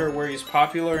Woodpecker where he's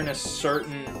popular in a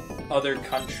certain other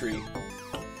country.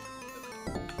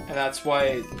 And that's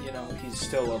why, you know, he's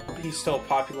still a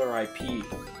popular IP.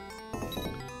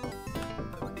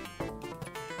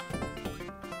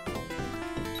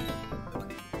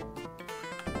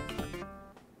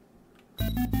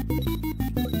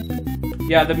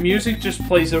 Yeah, the music just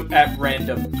plays at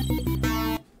random.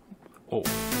 Oh.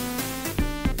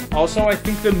 Also, I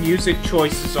think the music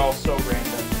choice is also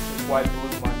random, which is why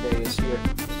Blue Monday is here.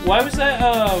 Why was that,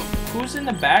 who's in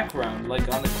the background, like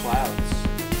on the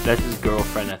clouds? That's his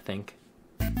girlfriend, I think.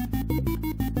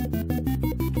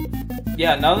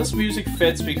 Yeah, now this music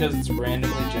fits because it's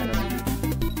randomly generated.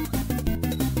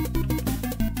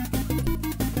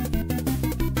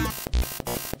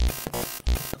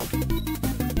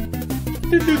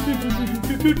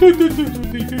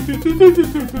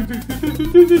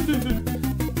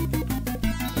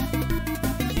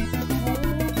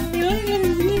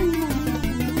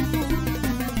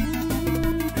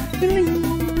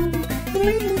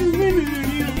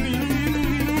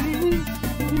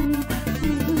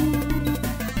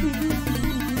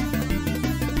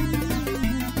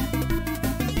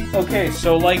 Okay,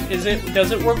 so like,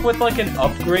 does it work with like an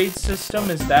upgrade system?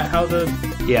 Is that how the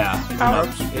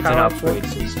It's an upgrade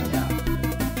system. Yeah.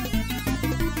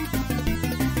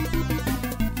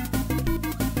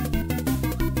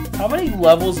 How many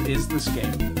levels is this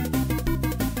game?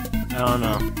 I don't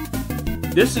know.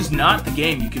 This is not the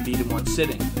game you can beat in one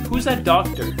sitting. Who's that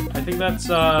doctor? I think that's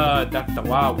Dr.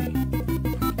 Wowie.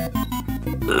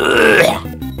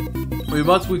 We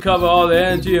must recover all the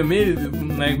energy immediately,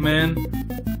 Eggman.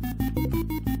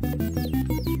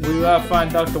 We gotta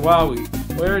find Dr. Wowie.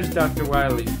 Where is Dr.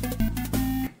 Wily?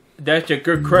 That's a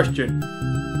good question.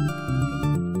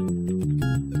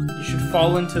 You should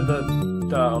fall into the pink.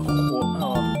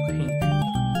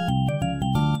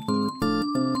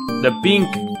 The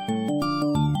bink.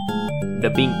 The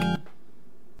bink.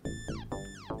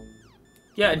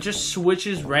 Yeah, it just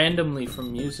switches randomly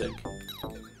from music.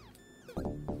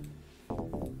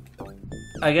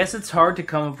 I guess it's hard to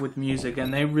come up with music,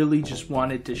 and they really just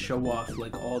wanted to show off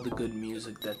like all the good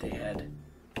music that they had.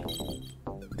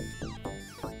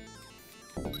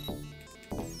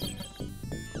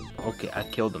 Okay, I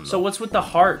killed him. So what's with the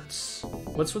hearts?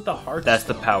 What's with the hearts? That's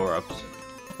the power-ups.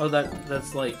 Oh,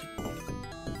 that's like...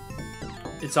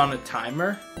 It's on a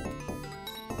timer?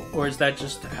 Or is that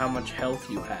just how much health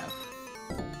you have?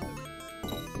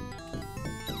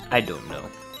 I don't know.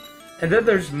 And then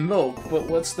there's milk, but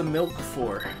what's the milk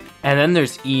for? And then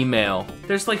there's email.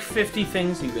 There's like 50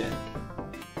 things you get.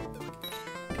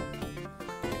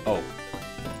 Oh.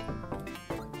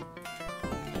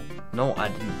 No, I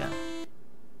didn't know.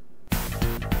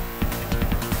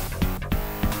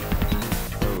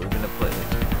 Oh, we're gonna play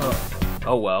this.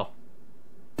 Oh well.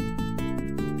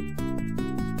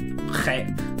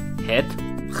 Hit?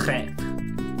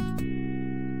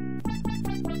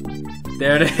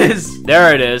 There it is.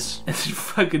 There it is. It's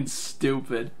fucking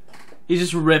stupid. He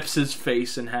just rips his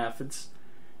face in half. It's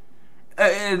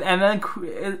and then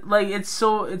like it's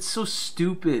so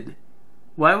stupid.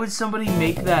 Why would somebody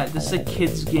make that? This is a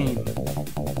kid's game.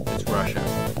 It's Russia.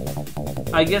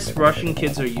 I guess Russian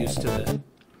kids are used to it.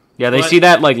 Yeah, they see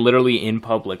that like literally in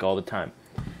public all the time.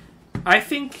 I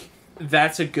think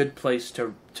that's a good place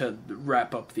to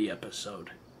wrap up the episode.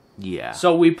 Yeah.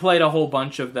 So we played a whole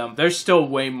bunch of them. There's still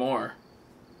way more.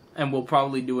 And we'll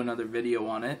probably do another video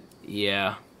on it.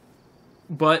 Yeah.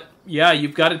 But, yeah,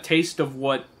 you've got a taste of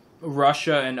what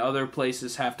Russia and other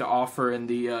places have to offer in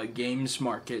the games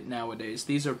market nowadays.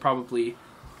 These are probably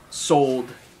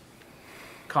sold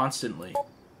constantly.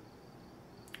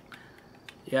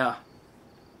 Yeah.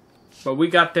 But we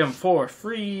got them for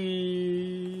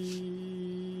free.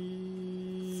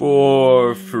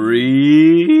 For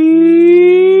free?